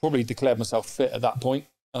I probably declared myself fit at that point,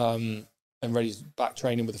 and ready to back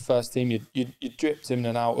training with the first team. You dripped in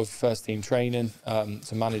and out of first team training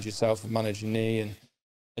to manage yourself and manage your knee and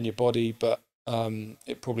your body, but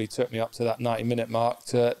it probably took me up to that 90-minute mark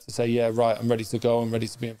to say, yeah, right, I'm ready to go. I'm ready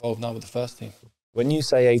to be involved now with the first team. When you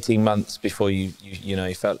say 18 months before you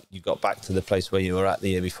felt you got back to the place where you were at the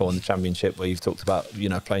year before in the Championship, where you've talked about, you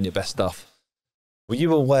know, playing your best stuff, were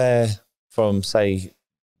you aware from, say,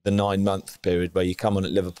 the 9-month period where you come on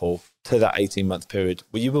at Liverpool to that 18-month period,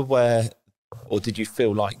 were you aware, or did you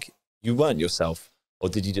feel like you weren't yourself, or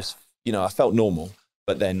did you just, you know, I felt normal,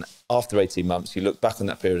 but then after 18 months, you look back on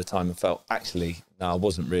that period of time and felt, actually, no, I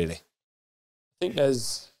wasn't really? I think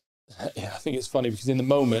I think it's funny because in the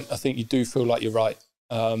moment, I think you do feel like you're right.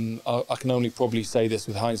 I can only probably say this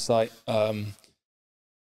with hindsight. Don't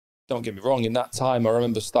get me wrong, in that time, I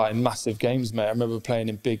remember starting massive games, mate. I remember playing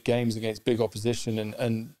in big games against big opposition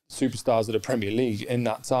and superstars of the Premier League in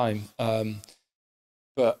that time.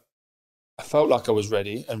 But I felt like I was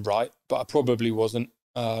ready and right, but I probably wasn't.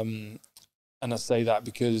 And I say that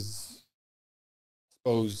because I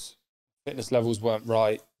suppose fitness levels weren't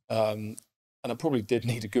right. And I probably did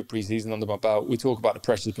need a good pre-season under my belt. We talk about the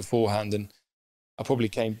pressures beforehand, and I probably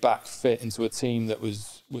came back fit into a team that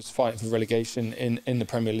was fighting for relegation in the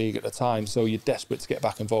Premier League at the time. So you're desperate to get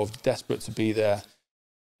back involved, desperate to be there.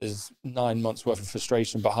 There's 9 months worth of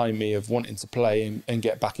frustration behind me of wanting to play and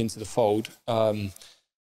get back into the fold.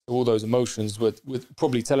 All those emotions with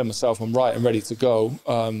probably telling myself I'm right and ready to go.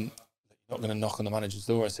 Not going to knock on the manager's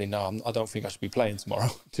door and say, no, I don't think I should be playing tomorrow.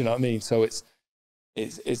 Do you know what I mean? So it's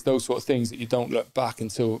those sort of things that you don't look back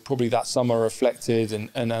until probably that summer reflected and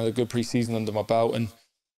had a good pre-season under my belt. And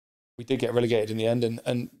we did get relegated in the end,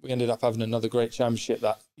 and we ended up having another great championship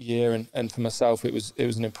that year. And for myself, it was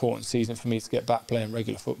an important season for me to get back playing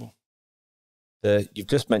regular football. You've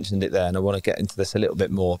just mentioned it there, and I want to get into this a little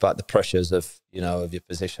bit more about the pressures of, you know, of your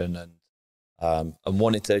position and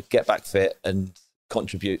wanting to get back fit and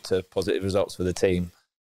contribute to positive results for the team.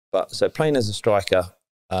 But so playing as a striker,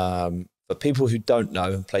 for people who don't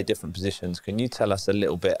know and play different positions, can you tell us a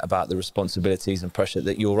little bit about the responsibilities and pressure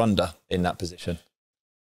that you're under in that position?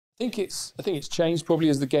 I think it's changed probably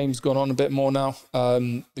as the game's gone on a bit more now.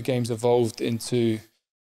 The game's evolved into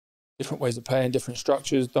different ways of playing, different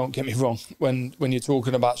structures. Don't get me wrong. When you're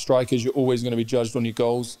talking about strikers, you're always going to be judged on your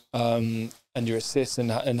goals and your assists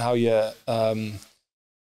and how you're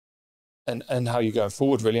and how you're going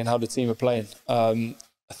forward, really, and how the team are playing. I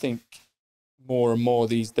think more and more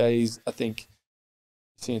these days, I think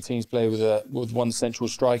seeing teams play with one central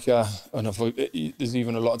striker, and there's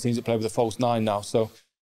even a lot of teams that play with a false 9 now. So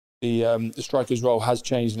the striker's role has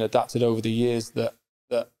changed and adapted over the years. There's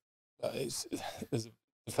a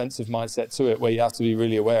defensive mindset to it where you have to be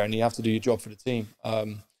really aware and you have to do your job for the team.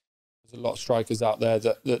 There's a lot of strikers out there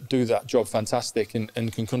that do that job fantastic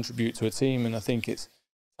and can contribute to a team. And I think it's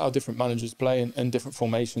how different managers play and different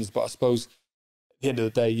formations. But I suppose at the end of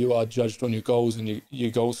the day, you are judged on your goals and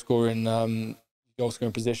your goal scoring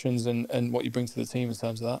positions and what you bring to the team in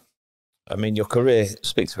terms of that. I mean, your career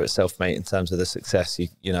speaks for itself, mate, in terms of the success.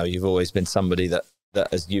 You've always been somebody that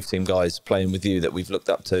as youth team guys playing with you that we've looked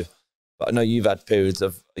up to. But I know you've had periods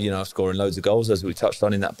of, scoring loads of goals, as we touched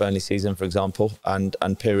on in that Burnley season, for example, and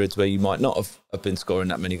periods where you might not have been scoring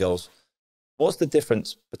that many goals. What's the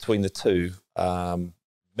difference between the two,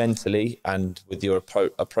 mentally and with your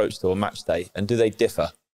approach to a match day? And do they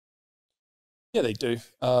differ? Yeah, they do.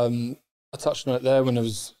 I touched on it there when I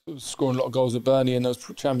was scoring a lot of goals at Burnley in those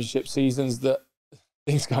championship seasons, that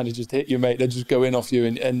things kind of just hit you, mate. They just go in off you,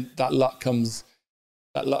 and that luck comes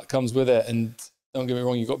that luck comes with it. And don't get me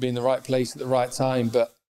wrong, you've got to be in the right place at the right time.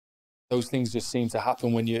 But those things just seem to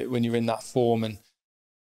happen when you're in that form. And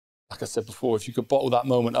like I said before, if you could bottle that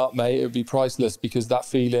moment up, mate, it would be priceless, because that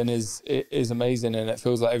feeling is amazing. And it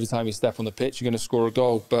feels like every time you step on the pitch, you're going to score a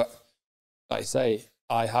goal. But like I say,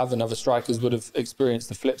 I have, and other strikers would have experienced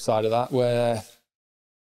the flip side of that, where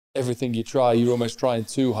everything you try, you're almost trying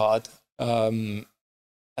too hard. And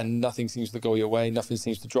nothing seems to go your way. Nothing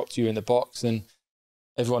seems to drop to you in the box. And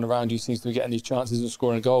everyone around you seems to be getting these chances of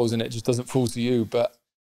scoring goals, and it just doesn't fall to you. But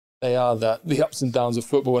they are the ups and downs of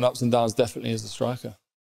football, and ups and downs definitely as a striker.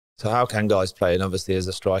 So how can guys play, and obviously as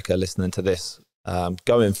a striker listening to this,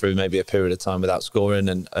 going through maybe a period of time without scoring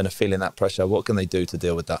and feeling that pressure, what can they do to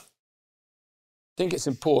deal with that? I think it's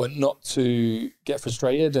important not to get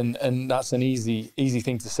frustrated, and that's an easy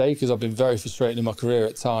thing to say, because I've been very frustrated in my career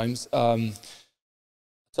at times.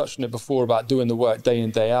 Touched on it before about doing the work day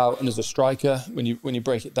in, day out, and as a striker, when you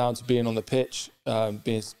break it down to being on the pitch,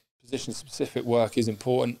 being position-specific work is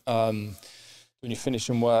important. When you're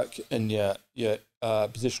finishing work and your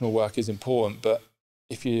positional work is important, but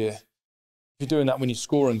if you're doing that when you're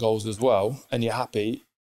scoring goals as well and you're happy,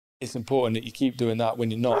 it's important that you keep doing that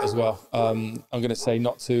when you're not as well. I'm going to say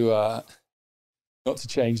not to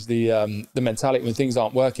change the mentality when things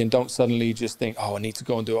aren't working. Don't suddenly just think, oh, I need to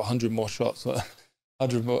go and do 100 more shots,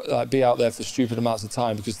 100 more, be out there for stupid amounts of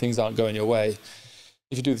time because things aren't going your way.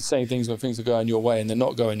 If you do the same things when things are going your way and they're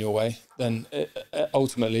not going your way, then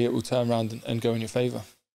ultimately it will turn around and go in your favour.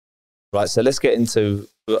 Right, so let's get into,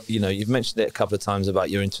 you've mentioned it a couple of times about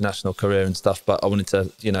your international career and stuff, but I wanted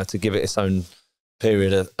to, to give it its own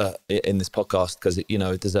period in this podcast, because it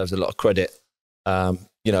deserves a lot of credit.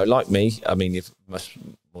 Like me, I mean, you're much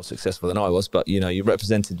more successful than I was, but you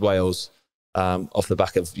represented Wales off the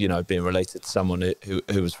back of being related to someone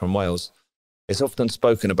who was from Wales. It's often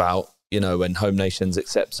spoken about, when home nations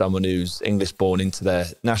accept someone who's English born into their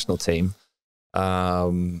national team,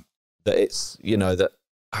 that it's that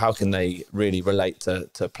how can they really relate to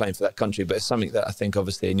playing for that country? But it's something that I think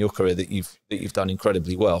obviously in your career that you've done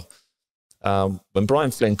incredibly well. When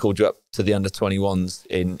Brian Flynn called you up to the under-21s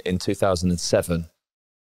in 2007,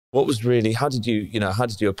 what was really, how did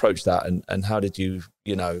you approach that, and how did you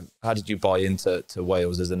buy into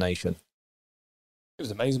Wales as a nation? It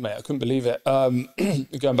was amazing, mate. I couldn't believe it.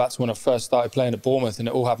 Going back to when I first started playing at Bournemouth, and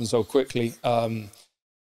it all happened so quickly. For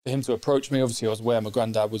him to approach me, obviously I was aware my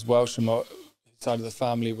granddad was Welsh, and my side of the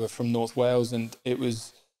family were from North Wales, and it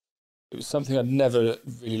was something I'd never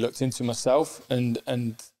really looked into myself, and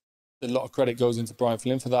a lot of credit goes into Brian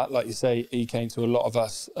Flynn for that. Like you say, he came to a lot of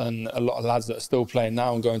us and a lot of lads that are still playing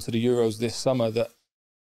now and going to the Euros this summer that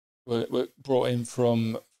were brought in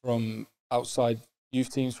from outside youth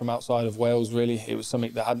teams from outside of Wales. Really, it was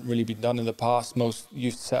something that hadn't really been done in the past. Most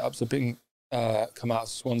youth setups have been come out of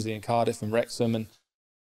Swansea and Cardiff and Wrexham, and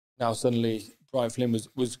now suddenly Brian Flynn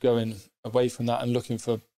was going away from that and looking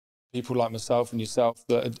for people like myself and yourself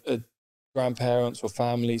that are grandparents or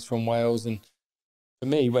families from Wales. And for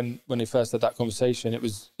me, when they first had that conversation, it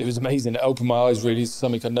was amazing. It opened my eyes really to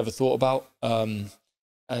something I'd never thought about, and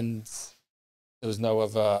there was no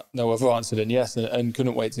other answer than yes, and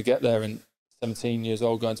couldn't wait to get there. And 17 years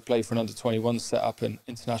old, going to play for an under-21 set up in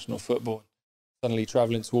international football, suddenly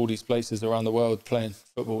travelling to all these places around the world playing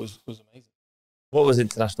football was amazing. What was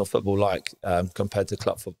international football like compared to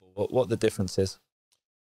club football? What the difference is?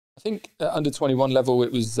 I think at under-21 level,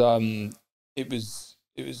 it was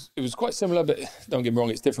quite similar, but don't get me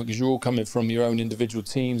wrong, it's different because you're all coming from your own individual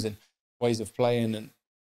teams and ways of playing, and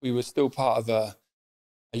we were still part of a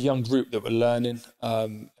young group that were learning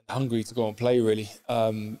and hungry to go and play, really.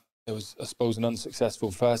 There was, I suppose, an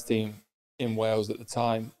unsuccessful first team in Wales at the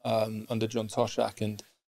time under John Toshak, and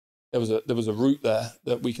there was a route there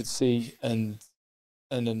that we could see, and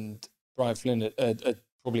Brian Flynn had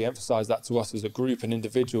probably emphasised that to us as a group and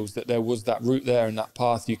individuals, that there was that route there and that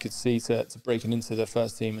path you could see to breaking into the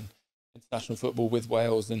first team in international football with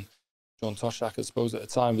Wales. And John Toshak, I suppose, at the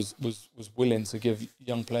time was willing to give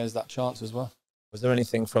young players that chance as well. Was there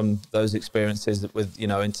anything from those experiences with,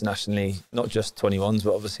 internationally, not just 21s,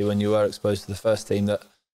 but obviously when you were exposed to the first team, that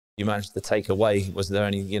you managed to take away? Was there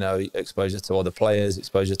any, exposure to other players,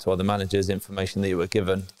 exposure to other managers, information that you were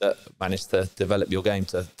given that managed to develop your game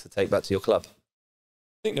to take back to your club?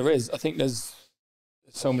 I think there is. I think there's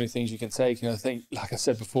so many things you can take. And I think, like I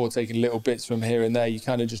said before, taking little bits from here and there, you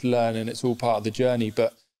kind of just learn, and it's all part of the journey.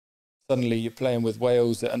 But suddenly you're playing with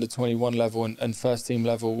Wales at under-21 level and first team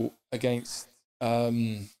level against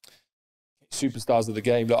superstars of the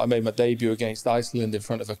game. Like, I made my debut against Iceland in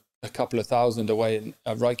front of a couple of thousand away in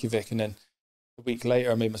Reykjavik, and then a week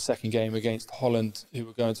later, I made my second game against Holland, who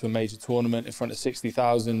were going to a major tournament in front of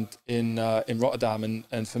 60,000 in Rotterdam.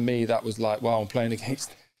 And for me, that was like, wow, I'm playing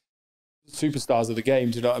against superstars of the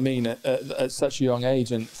game. Do you know what I mean? At such a young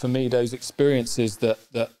age. And for me, those experiences that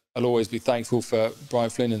I'll always be thankful for Brian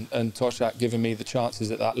Flynn and Toshak giving me the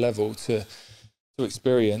chances at that level to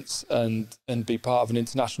experience and be part of an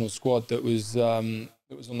international squad that was on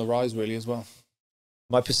the rise really as well.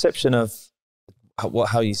 My perception of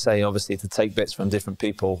how you say, obviously, to take bits from different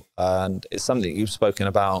people, and it's something you've spoken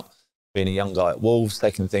about, being a young guy at Wolves,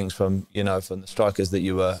 taking things from, you know, from the strikers that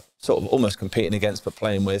you were sort of almost competing against but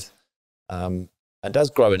playing with. And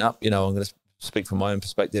as growing up, you know, I'm going to speak from my own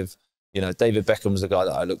perspective, you know, David Beckham was a guy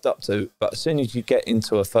that I looked up to, but as soon as you get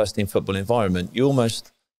into a first-team football environment, you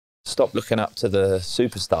almost stop looking up to the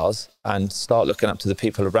superstars and start looking up to the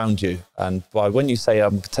people around you. And by when you say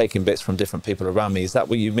I'm taking bits from different people around me, is that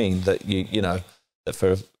what you mean? That you know, that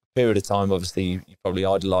for a period of time, obviously, you probably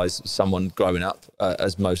idolise someone growing up,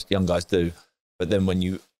 as most young guys do. But then when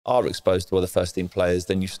you are exposed to other first-team players,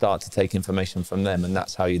 then you start to take information from them, and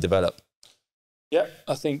that's how you develop. Yeah,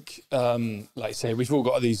 I think, like I say, we've all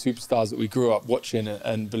got these superstars that we grew up watching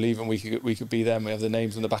and believing we could be them. We have the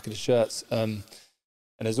names on the back of the shirts. And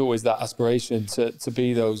there's always that aspiration to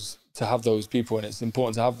be those, to have those people, and it's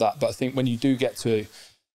important to have that. But I think when you do get to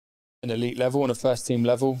an elite level, on a first team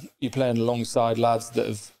level, you're playing alongside lads that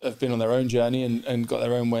have been on their own journey and got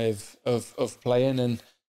their own way of playing, and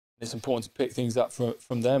it's important to pick things up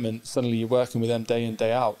from them, and suddenly you're working with them day in,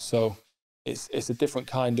 day out. So it's a different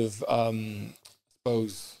kind of, I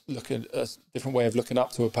suppose, a different way of looking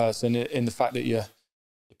up to a person in the fact that you're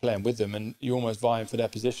playing with them and you're almost vying for their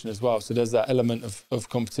position as well. So there's that element of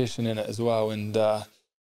competition in it as well. And I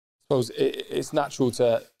suppose it's natural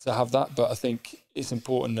to have that, but I think it's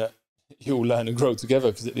important that you all learn and grow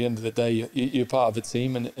together, because at the end of the day, you're part of a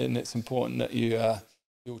team, and it's important that you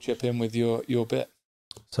all chip in with your bit.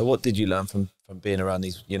 So what did you learn from being around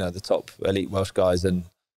these, you know, the top elite Welsh guys, and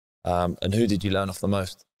who did you learn off the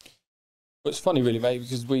most? Well, it's funny really, mate,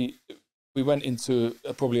 because we went into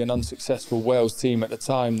probably an unsuccessful Wales team at the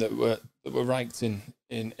time that were ranked in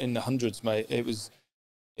the hundreds, mate. It was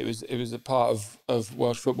a part of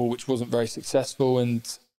Welsh football which wasn't very successful,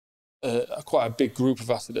 and quite a big group of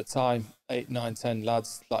us at the time, 8, 9, 10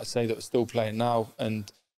 lads, like I say, that were still playing now,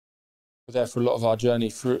 and were there for a lot of our journey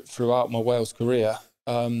throughout my Wales career.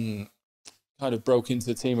 Kind of broke into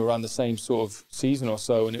the team around the same sort of season or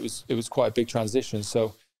so, and it was quite a big transition.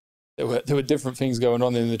 So there were different things going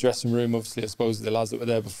on in the dressing room. Obviously, I suppose the lads that were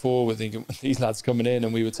there before were thinking, these lads coming in,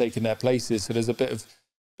 and we were taking their places. So there's a bit of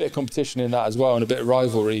competition in that as well, and a bit of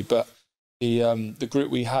rivalry. But the group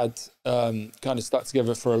we had kind of stuck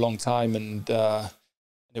together for a long time, and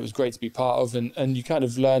it was great to be part of. And you kind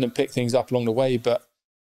of learn and pick things up along the way, but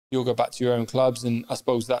you'll go back to your own clubs, and I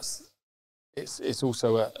suppose it's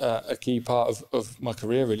also a key part of my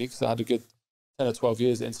career, really, because I had a good 10 or 12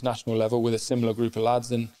 years at international level with a similar group of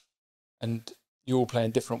lads, and you all play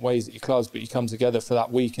in different ways at your clubs, but you come together for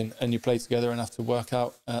that week and you play together and have to work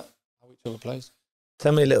out how each other plays.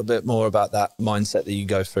 Tell me a little bit more about that mindset that you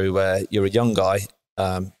go through, where you're a young guy,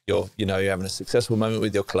 you're having a successful moment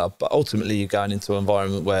with your club, but ultimately you're going into an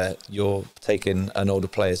environment where you're taking an older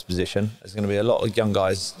player's position. There's going to be a lot of young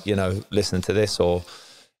guys, you know, listening to this or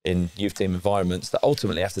in youth team environments that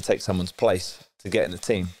ultimately have to take someone's place to get in the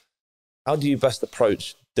team. How do you best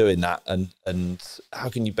approach doing that, and how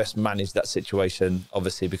can you best manage that situation?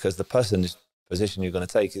 Obviously, because the person's position you're going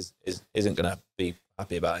to take isn't going to be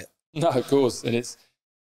happy about it. No, of course, and it's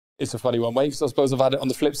a funny one, mate, because I suppose I've had it on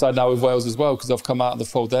the flip side now with Wales as well, because I've come out of the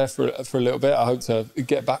fold there for a little bit. I hope to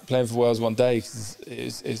get back playing for Wales one day, because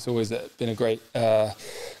it's always been a great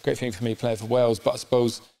thing for me playing for Wales. But I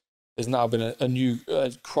suppose there's now been a new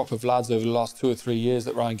crop of lads over the last 2 or 3 years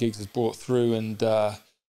that Ryan Giggs has brought through, and I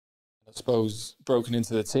suppose broken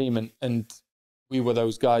into the team, and we were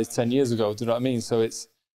those guys 10 years ago. Do you know what I mean? So it's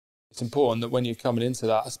important that when you're coming into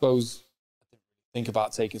that, I suppose I didn't think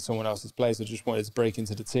about taking someone else's place. I just wanted to break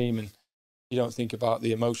into the team, and you don't think about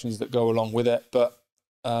the emotions that go along with it. But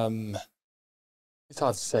it's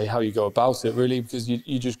hard to say how you go about it, really, because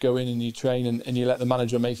you just go in and you train and you let the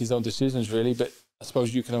manager make his own decisions, really. But I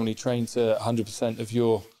suppose you can only train to 100% of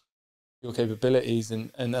your capabilities,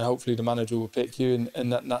 and hopefully the manager will pick you,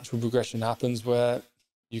 and that natural progression happens where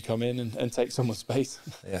you come in and take someone's space.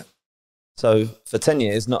 Yeah. So for 10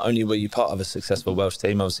 years, not only were you part of a successful Welsh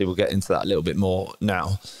team, obviously we'll get into that a little bit more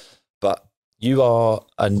now, but you are,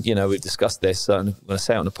 and you know, we've discussed this, so I'm going to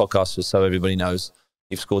say it on the podcast just so everybody knows,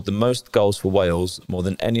 you've scored the most goals for Wales, more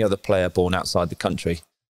than any other player born outside the country.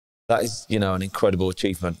 That is, you know, an incredible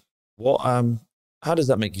achievement. How does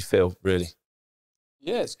that make you feel, really?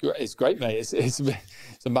 Yeah, it's great. It's great, mate. It's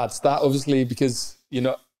a mad stat, obviously, because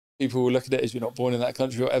people will look at it as you're not born in that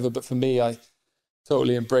country or whatever. But for me, I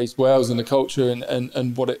totally embraced Wales and the culture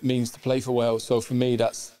and what it means to play for Wales. So for me,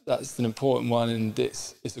 that's an important one, and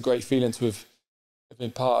it's a great feeling to have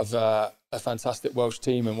been part of a fantastic Welsh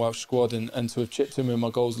team and Welsh squad, and to have chipped in with my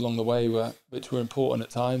goals along the way, which were important at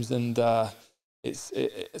times. And it's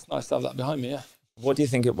nice to have that behind me. Yeah. What do you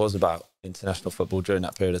think it was about international football during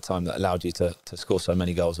that period of time that allowed you to score so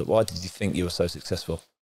many goals? Why did you think you were so successful?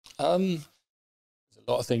 There's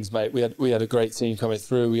a lot of things, mate. We had a great team coming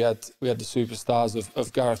through. We had the superstars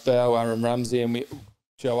of Gareth Bale, Aaron Ramsey, and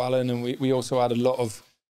Joe Allen, and we also had a lot of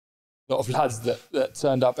lads that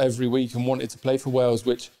turned up every week and wanted to play for Wales,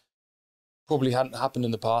 which probably hadn't happened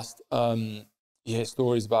in the past. You hear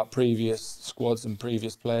stories about previous squads and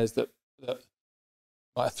previous players that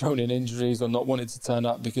might have thrown in injuries or not wanted to turn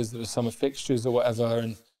up because there were summer fixtures or whatever.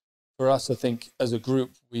 And for us, I think as a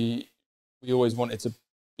group, we always wanted to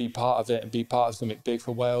be part of it and be part of something big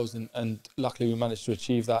for Wales. And luckily we managed to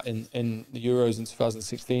achieve that in the Euros in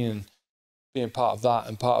 2016, and being part of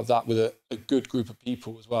that with a good group of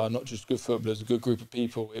people as well, not just good footballers, a good group of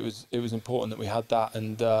people. It was important that we had that,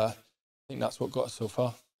 and I think that's what got us so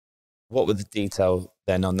far. What were the detail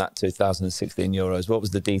then on that 2016 Euros? What was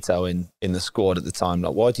the detail in the squad at the time?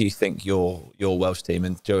 Like, why do you think your Welsh team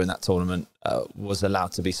and during that tournament was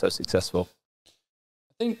allowed to be so successful?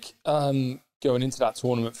 I think going into that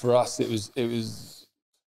tournament for us, it was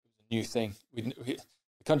a new thing. The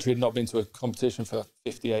country had not been to a competition for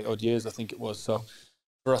 58 odd years, I think it was. So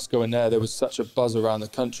for us going there was such a buzz around the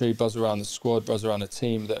country, buzz around the squad, buzz around the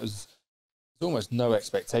team that was almost no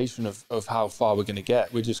expectation of how far we're going to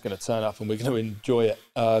get. We're just going to turn up and we're going to enjoy it.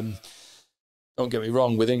 Don't get me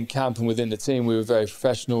wrong, within camp and within the team, we were very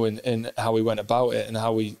professional in how we went about it and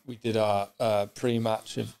how we did our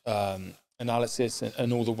pre-match analysis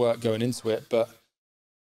and all the work going into it. But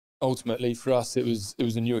ultimately for us, it was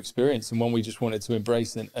a new experience and one we just wanted to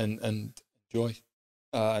embrace and enjoy.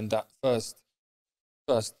 And that first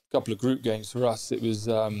couple of group games for us, it was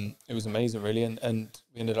amazing, really, and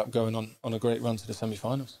we ended up going on a great run to the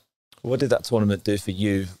semi-finals. What did that tournament do for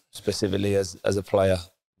you specifically as a player?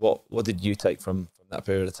 What did you take from that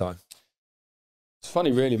period of time? It's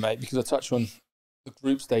funny, really, mate, because I touched on the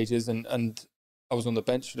group stages and I was on the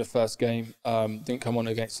bench for the first game. Didn't come on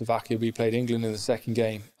against Slovakia. We played England in the second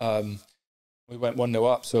game. We went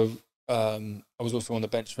 1-0 up, so I was also on the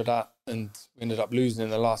bench for that, and we ended up losing in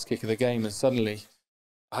the last kick of the game, and suddenly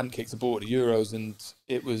I hadn't kicked a ball at the Euros, and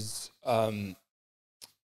it was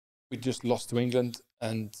we just lost to England,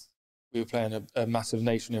 and we were playing a massive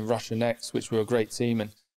nation in Russia next, which were a great team,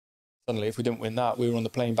 and suddenly if we didn't win that, we were on the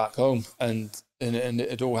plane back home, and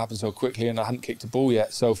it all happened so quickly, and I hadn't kicked a ball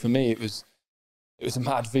yet. So for me, it was a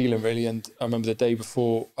mad feeling, really. And I remember the day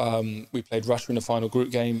before we played Russia in the final group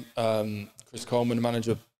game, Chris Coleman, the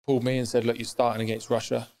manager, pulled me and said, "Look, you're starting against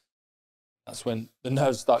Russia." That's when the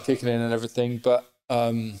nerves start kicking in and everything, but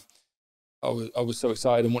I was so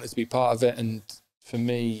excited and wanted to be part of it. And for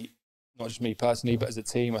me, not just me personally, but as a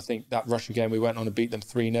team, I think that Russia game, we went on to beat them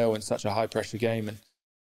 3-0 in such a high-pressure game, and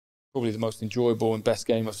probably the most enjoyable and best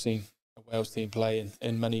game I've seen a Wales team play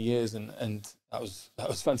in many years. And that was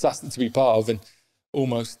fantastic to be part of, and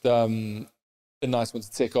almost a nice one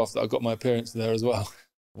to tick off that I got my appearance there as well.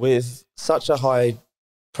 With such a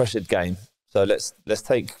high-pressured game, so let's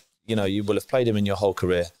take, you will have played him in your whole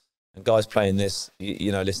career. And guys playing this,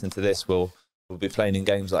 listening to this, will be playing in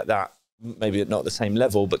games like that, maybe at not the same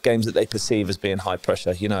level, but games that they perceive as being high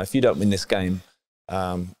pressure. If you don't win this game,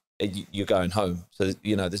 you're going home. So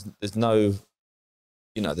there's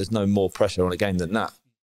no more pressure on a game than that.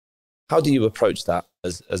 How do you approach that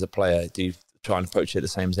as a player? Do you try and approach it the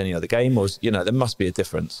same as any other game, or there must be a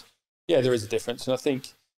difference? Yeah, there is a difference, and I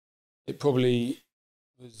think it probably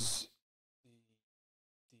was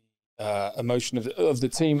emotion of the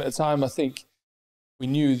team at the time. I think we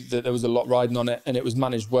knew that there was a lot riding on it, and it was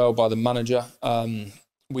managed well by the manager.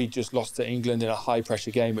 We just lost to England in a high pressure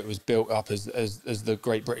game. It was built up as the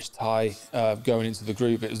Great British tie going into the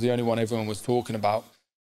group. It was the only one everyone was talking about.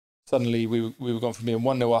 Suddenly we were going from being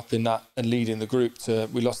 1-0 up in that and leading the group to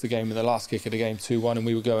we lost the game in the last kick of the game 2-1, and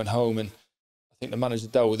we were going home. And I think the manager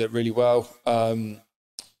dealt with it really well.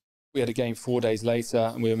 We had a game 4 days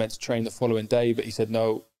later, and we were meant to train the following day, but he said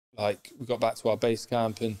no. We got back to our base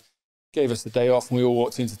camp and gave us the day off, and we all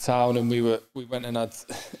walked into town, and we went and had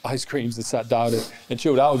ice creams and sat down and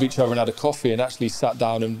chilled out with each other and had a coffee, and actually sat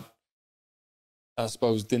down and I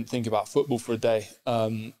suppose didn't think about football for a day,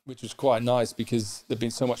 which was quite nice because there'd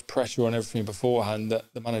been so much pressure on everything beforehand that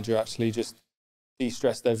the manager actually just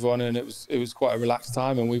de-stressed everyone, and it was quite a relaxed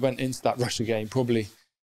time. And we went into that Russia game probably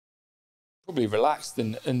relaxed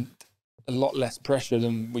and a lot less pressure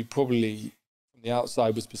than we probably from the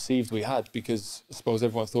outside was perceived we had, because I suppose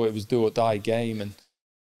everyone thought it was do or die game, and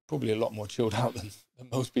probably a lot more chilled out than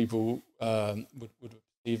most people would have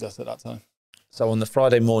perceived us at that time. So on the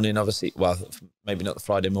Friday morning, obviously, well, maybe not the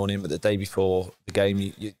Friday morning, but the day before the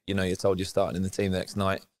game, you're told you're starting in the team the next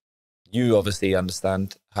night. You obviously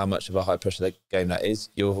understand how much of a high pressure game that is.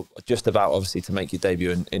 You're just about obviously to make your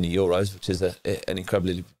debut in the Euros, which is an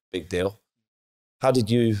incredibly big deal. How did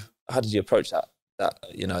you approach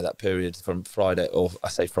that period from Friday, or I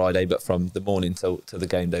say Friday, but from the morning till the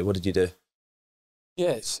game day? What did you do?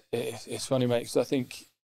 Yeah, it's funny, mate, because I think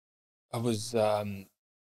I was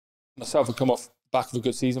myself had come off the back of a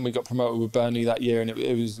good season. We got promoted with Burnley that year, and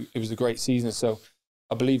it was a great season. So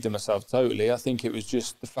I believed in myself totally. I think it was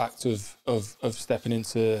just the fact of stepping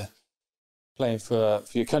into playing for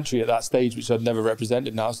your country at that stage, which I'd never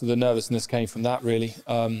represented now. So the nervousness came from that, really.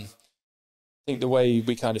 I think the way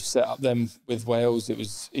we kind of set up them with Wales, it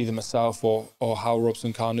was either myself or Hal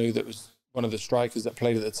Robson-Kanu that was one of the strikers that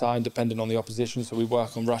played at the time, depending on the opposition. So we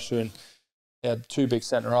work on Russia, and they had two big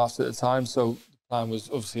centre-halves at the time. So the plan was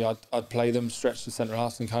obviously I'd play them, stretch the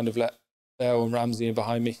centre-halves, and kind of let Theo and Ramsey in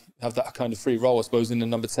behind me have that kind of free role, I suppose, in the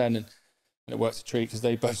number 10. And it worked a treat because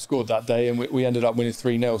they both scored that day, and we ended up winning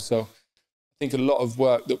 3-0. So I think a lot of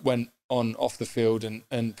work that went on off the field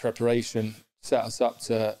and preparation set us up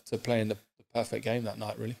to playing the perfect game that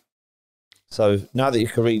night, really. So now that your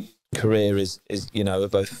career is we're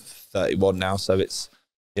both 31 now, so it's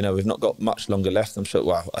we've not got much longer left. I'm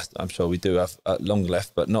sure we do have longer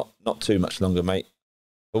left, but not too much longer, mate.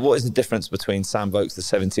 But what is the difference between Sam Vokes, the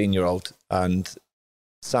 17-year-old, and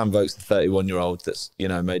Sam Vokes, the 31-year-old that's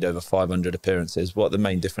made over 500 appearances? What are the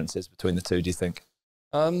main differences between the two, do you think?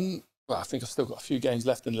 Well, I think I've still got a few games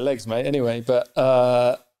left in the legs, mate. Anyway, but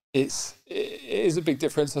it is a big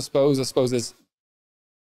difference, I suppose.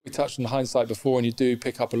 We touched on hindsight before, and you do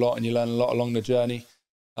pick up a lot and you learn a lot along the journey.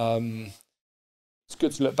 It's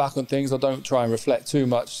good to look back on things. I don't try and reflect too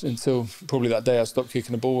much until probably that day I stopped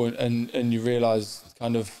kicking the ball, and you realise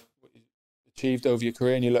kind of what you achieved over your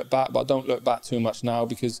career, and you look back. But I don't look back too much now,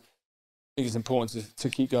 because I think it's important to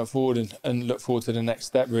keep going forward and look forward to the next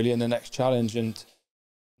step, really, and the next challenge. And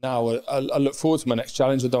now I look forward to my next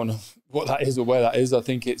challenge. I don't know what that is or where that is. I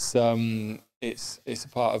think it's a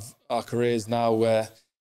part of our careers now where it's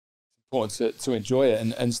important to enjoy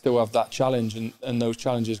it and still have that challenge and those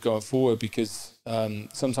challenges going forward, because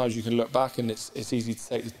sometimes you can look back and it's easy to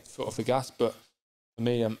take the foot off the gas. But for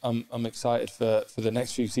me, I'm excited for the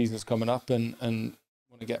next few seasons coming up and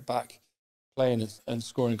want to get back playing and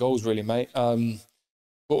scoring goals, really, mate.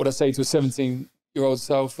 What would I say to a 17-year-old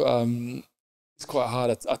self? It's quite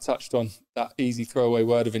hard. I touched on that easy throwaway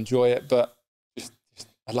word of enjoy it, but just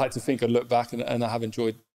I'd like to think I'd look back and I have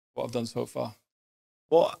enjoyed what I've done so far.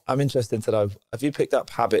 What I'm interested to know, have you picked up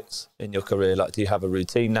habits in your career? Like, do you have a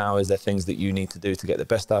routine now? Is there things that you need to do to get the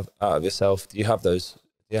best out of yourself? Do you have those?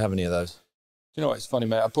 Do you have any of those? You know what, it's funny,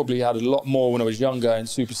 mate. I probably had a lot more when I was younger, and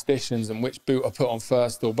superstitions and which boot I put on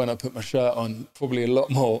first or when I put my shirt on. Probably a lot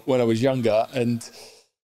more when I was younger, and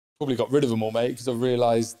probably got rid of them all, mate, because I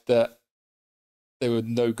realised that they were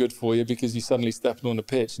no good for you, because you suddenly step on the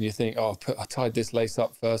pitch and you think, oh, I tied this lace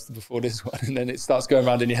up first before this one, and then it starts going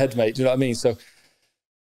around in your head, mate. Do you know what I mean? So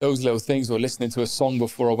those little things, or listening to a song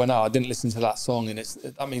before I went out, I didn't listen to that song, and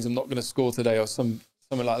that means I'm not going to score today, or something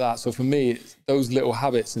like that. So for me, those little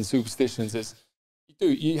habits and superstitions,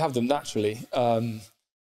 you have them naturally, but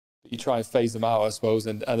you try and phase them out, I suppose,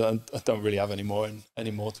 and I don't really have any more,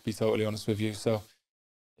 to be totally honest with you. So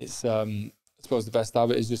it's I suppose the best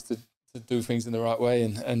habit is just to do things in the right way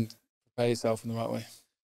and prepare yourself in the right way.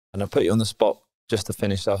 And I'll put you on the spot just to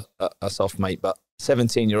finish us off, mate, but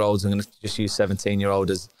 17-year-olds, I'm going to just use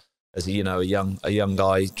 17-year-old as a young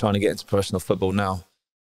guy trying to get into professional football now.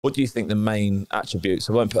 What do you think the main attributes,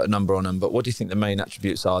 I won't put a number on them, but what do you think the main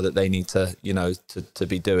attributes are that they need to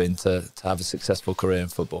be doing to have a successful career in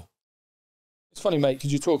football? It's funny, mate,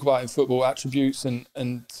 because you talk about in football attributes,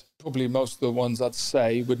 and probably most of the ones I'd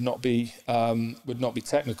say would not be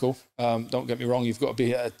technical. Don't get me wrong, you've got to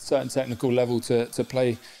be at a certain technical level to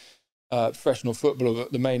play professional football.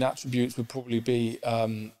 But the main attributes would probably be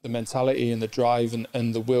the mentality and the drive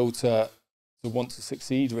and the will to want to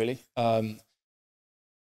succeed, really.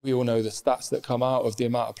 We all know the stats that come out of the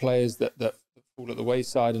amount of players that fall at the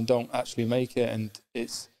wayside and don't actually make it, and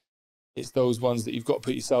it's those ones that you've got to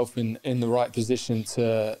put yourself in the right position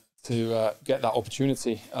to get that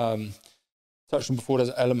opportunity. Touched on before, there's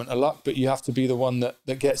an element of luck, but you have to be the one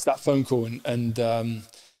that gets that phone call and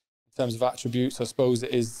terms of attributes, I suppose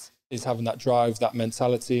it is having that drive, that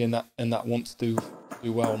mentality, and that want to do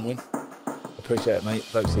well and win. Appreciate it, mate.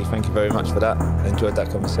 Vokesy, thank you very much for that. I enjoyed that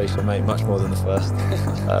conversation, mate, much more than the first.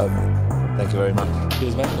 Thank you very much.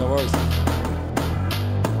 Cheers, mate. No worries.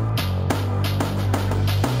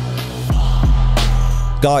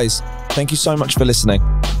 Guys, thank you so much for listening.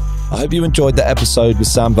 I hope you enjoyed the episode with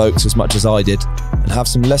Sam Vokes as much as I did, and have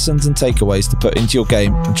some lessons and takeaways to put into your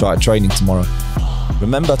game and try at training tomorrow.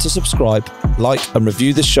 Remember to subscribe, like and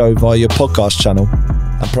review this show via your podcast channel,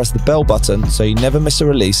 and press the bell button so you never miss a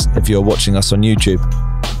release if you're watching us on YouTube.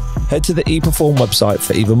 Head to the ePerform website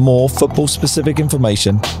for even more football-specific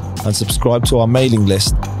information, and subscribe to our mailing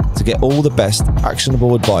list to get all the best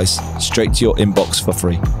actionable advice straight to your inbox for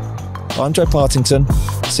free. I'm Joe Partington.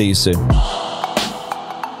 See you soon.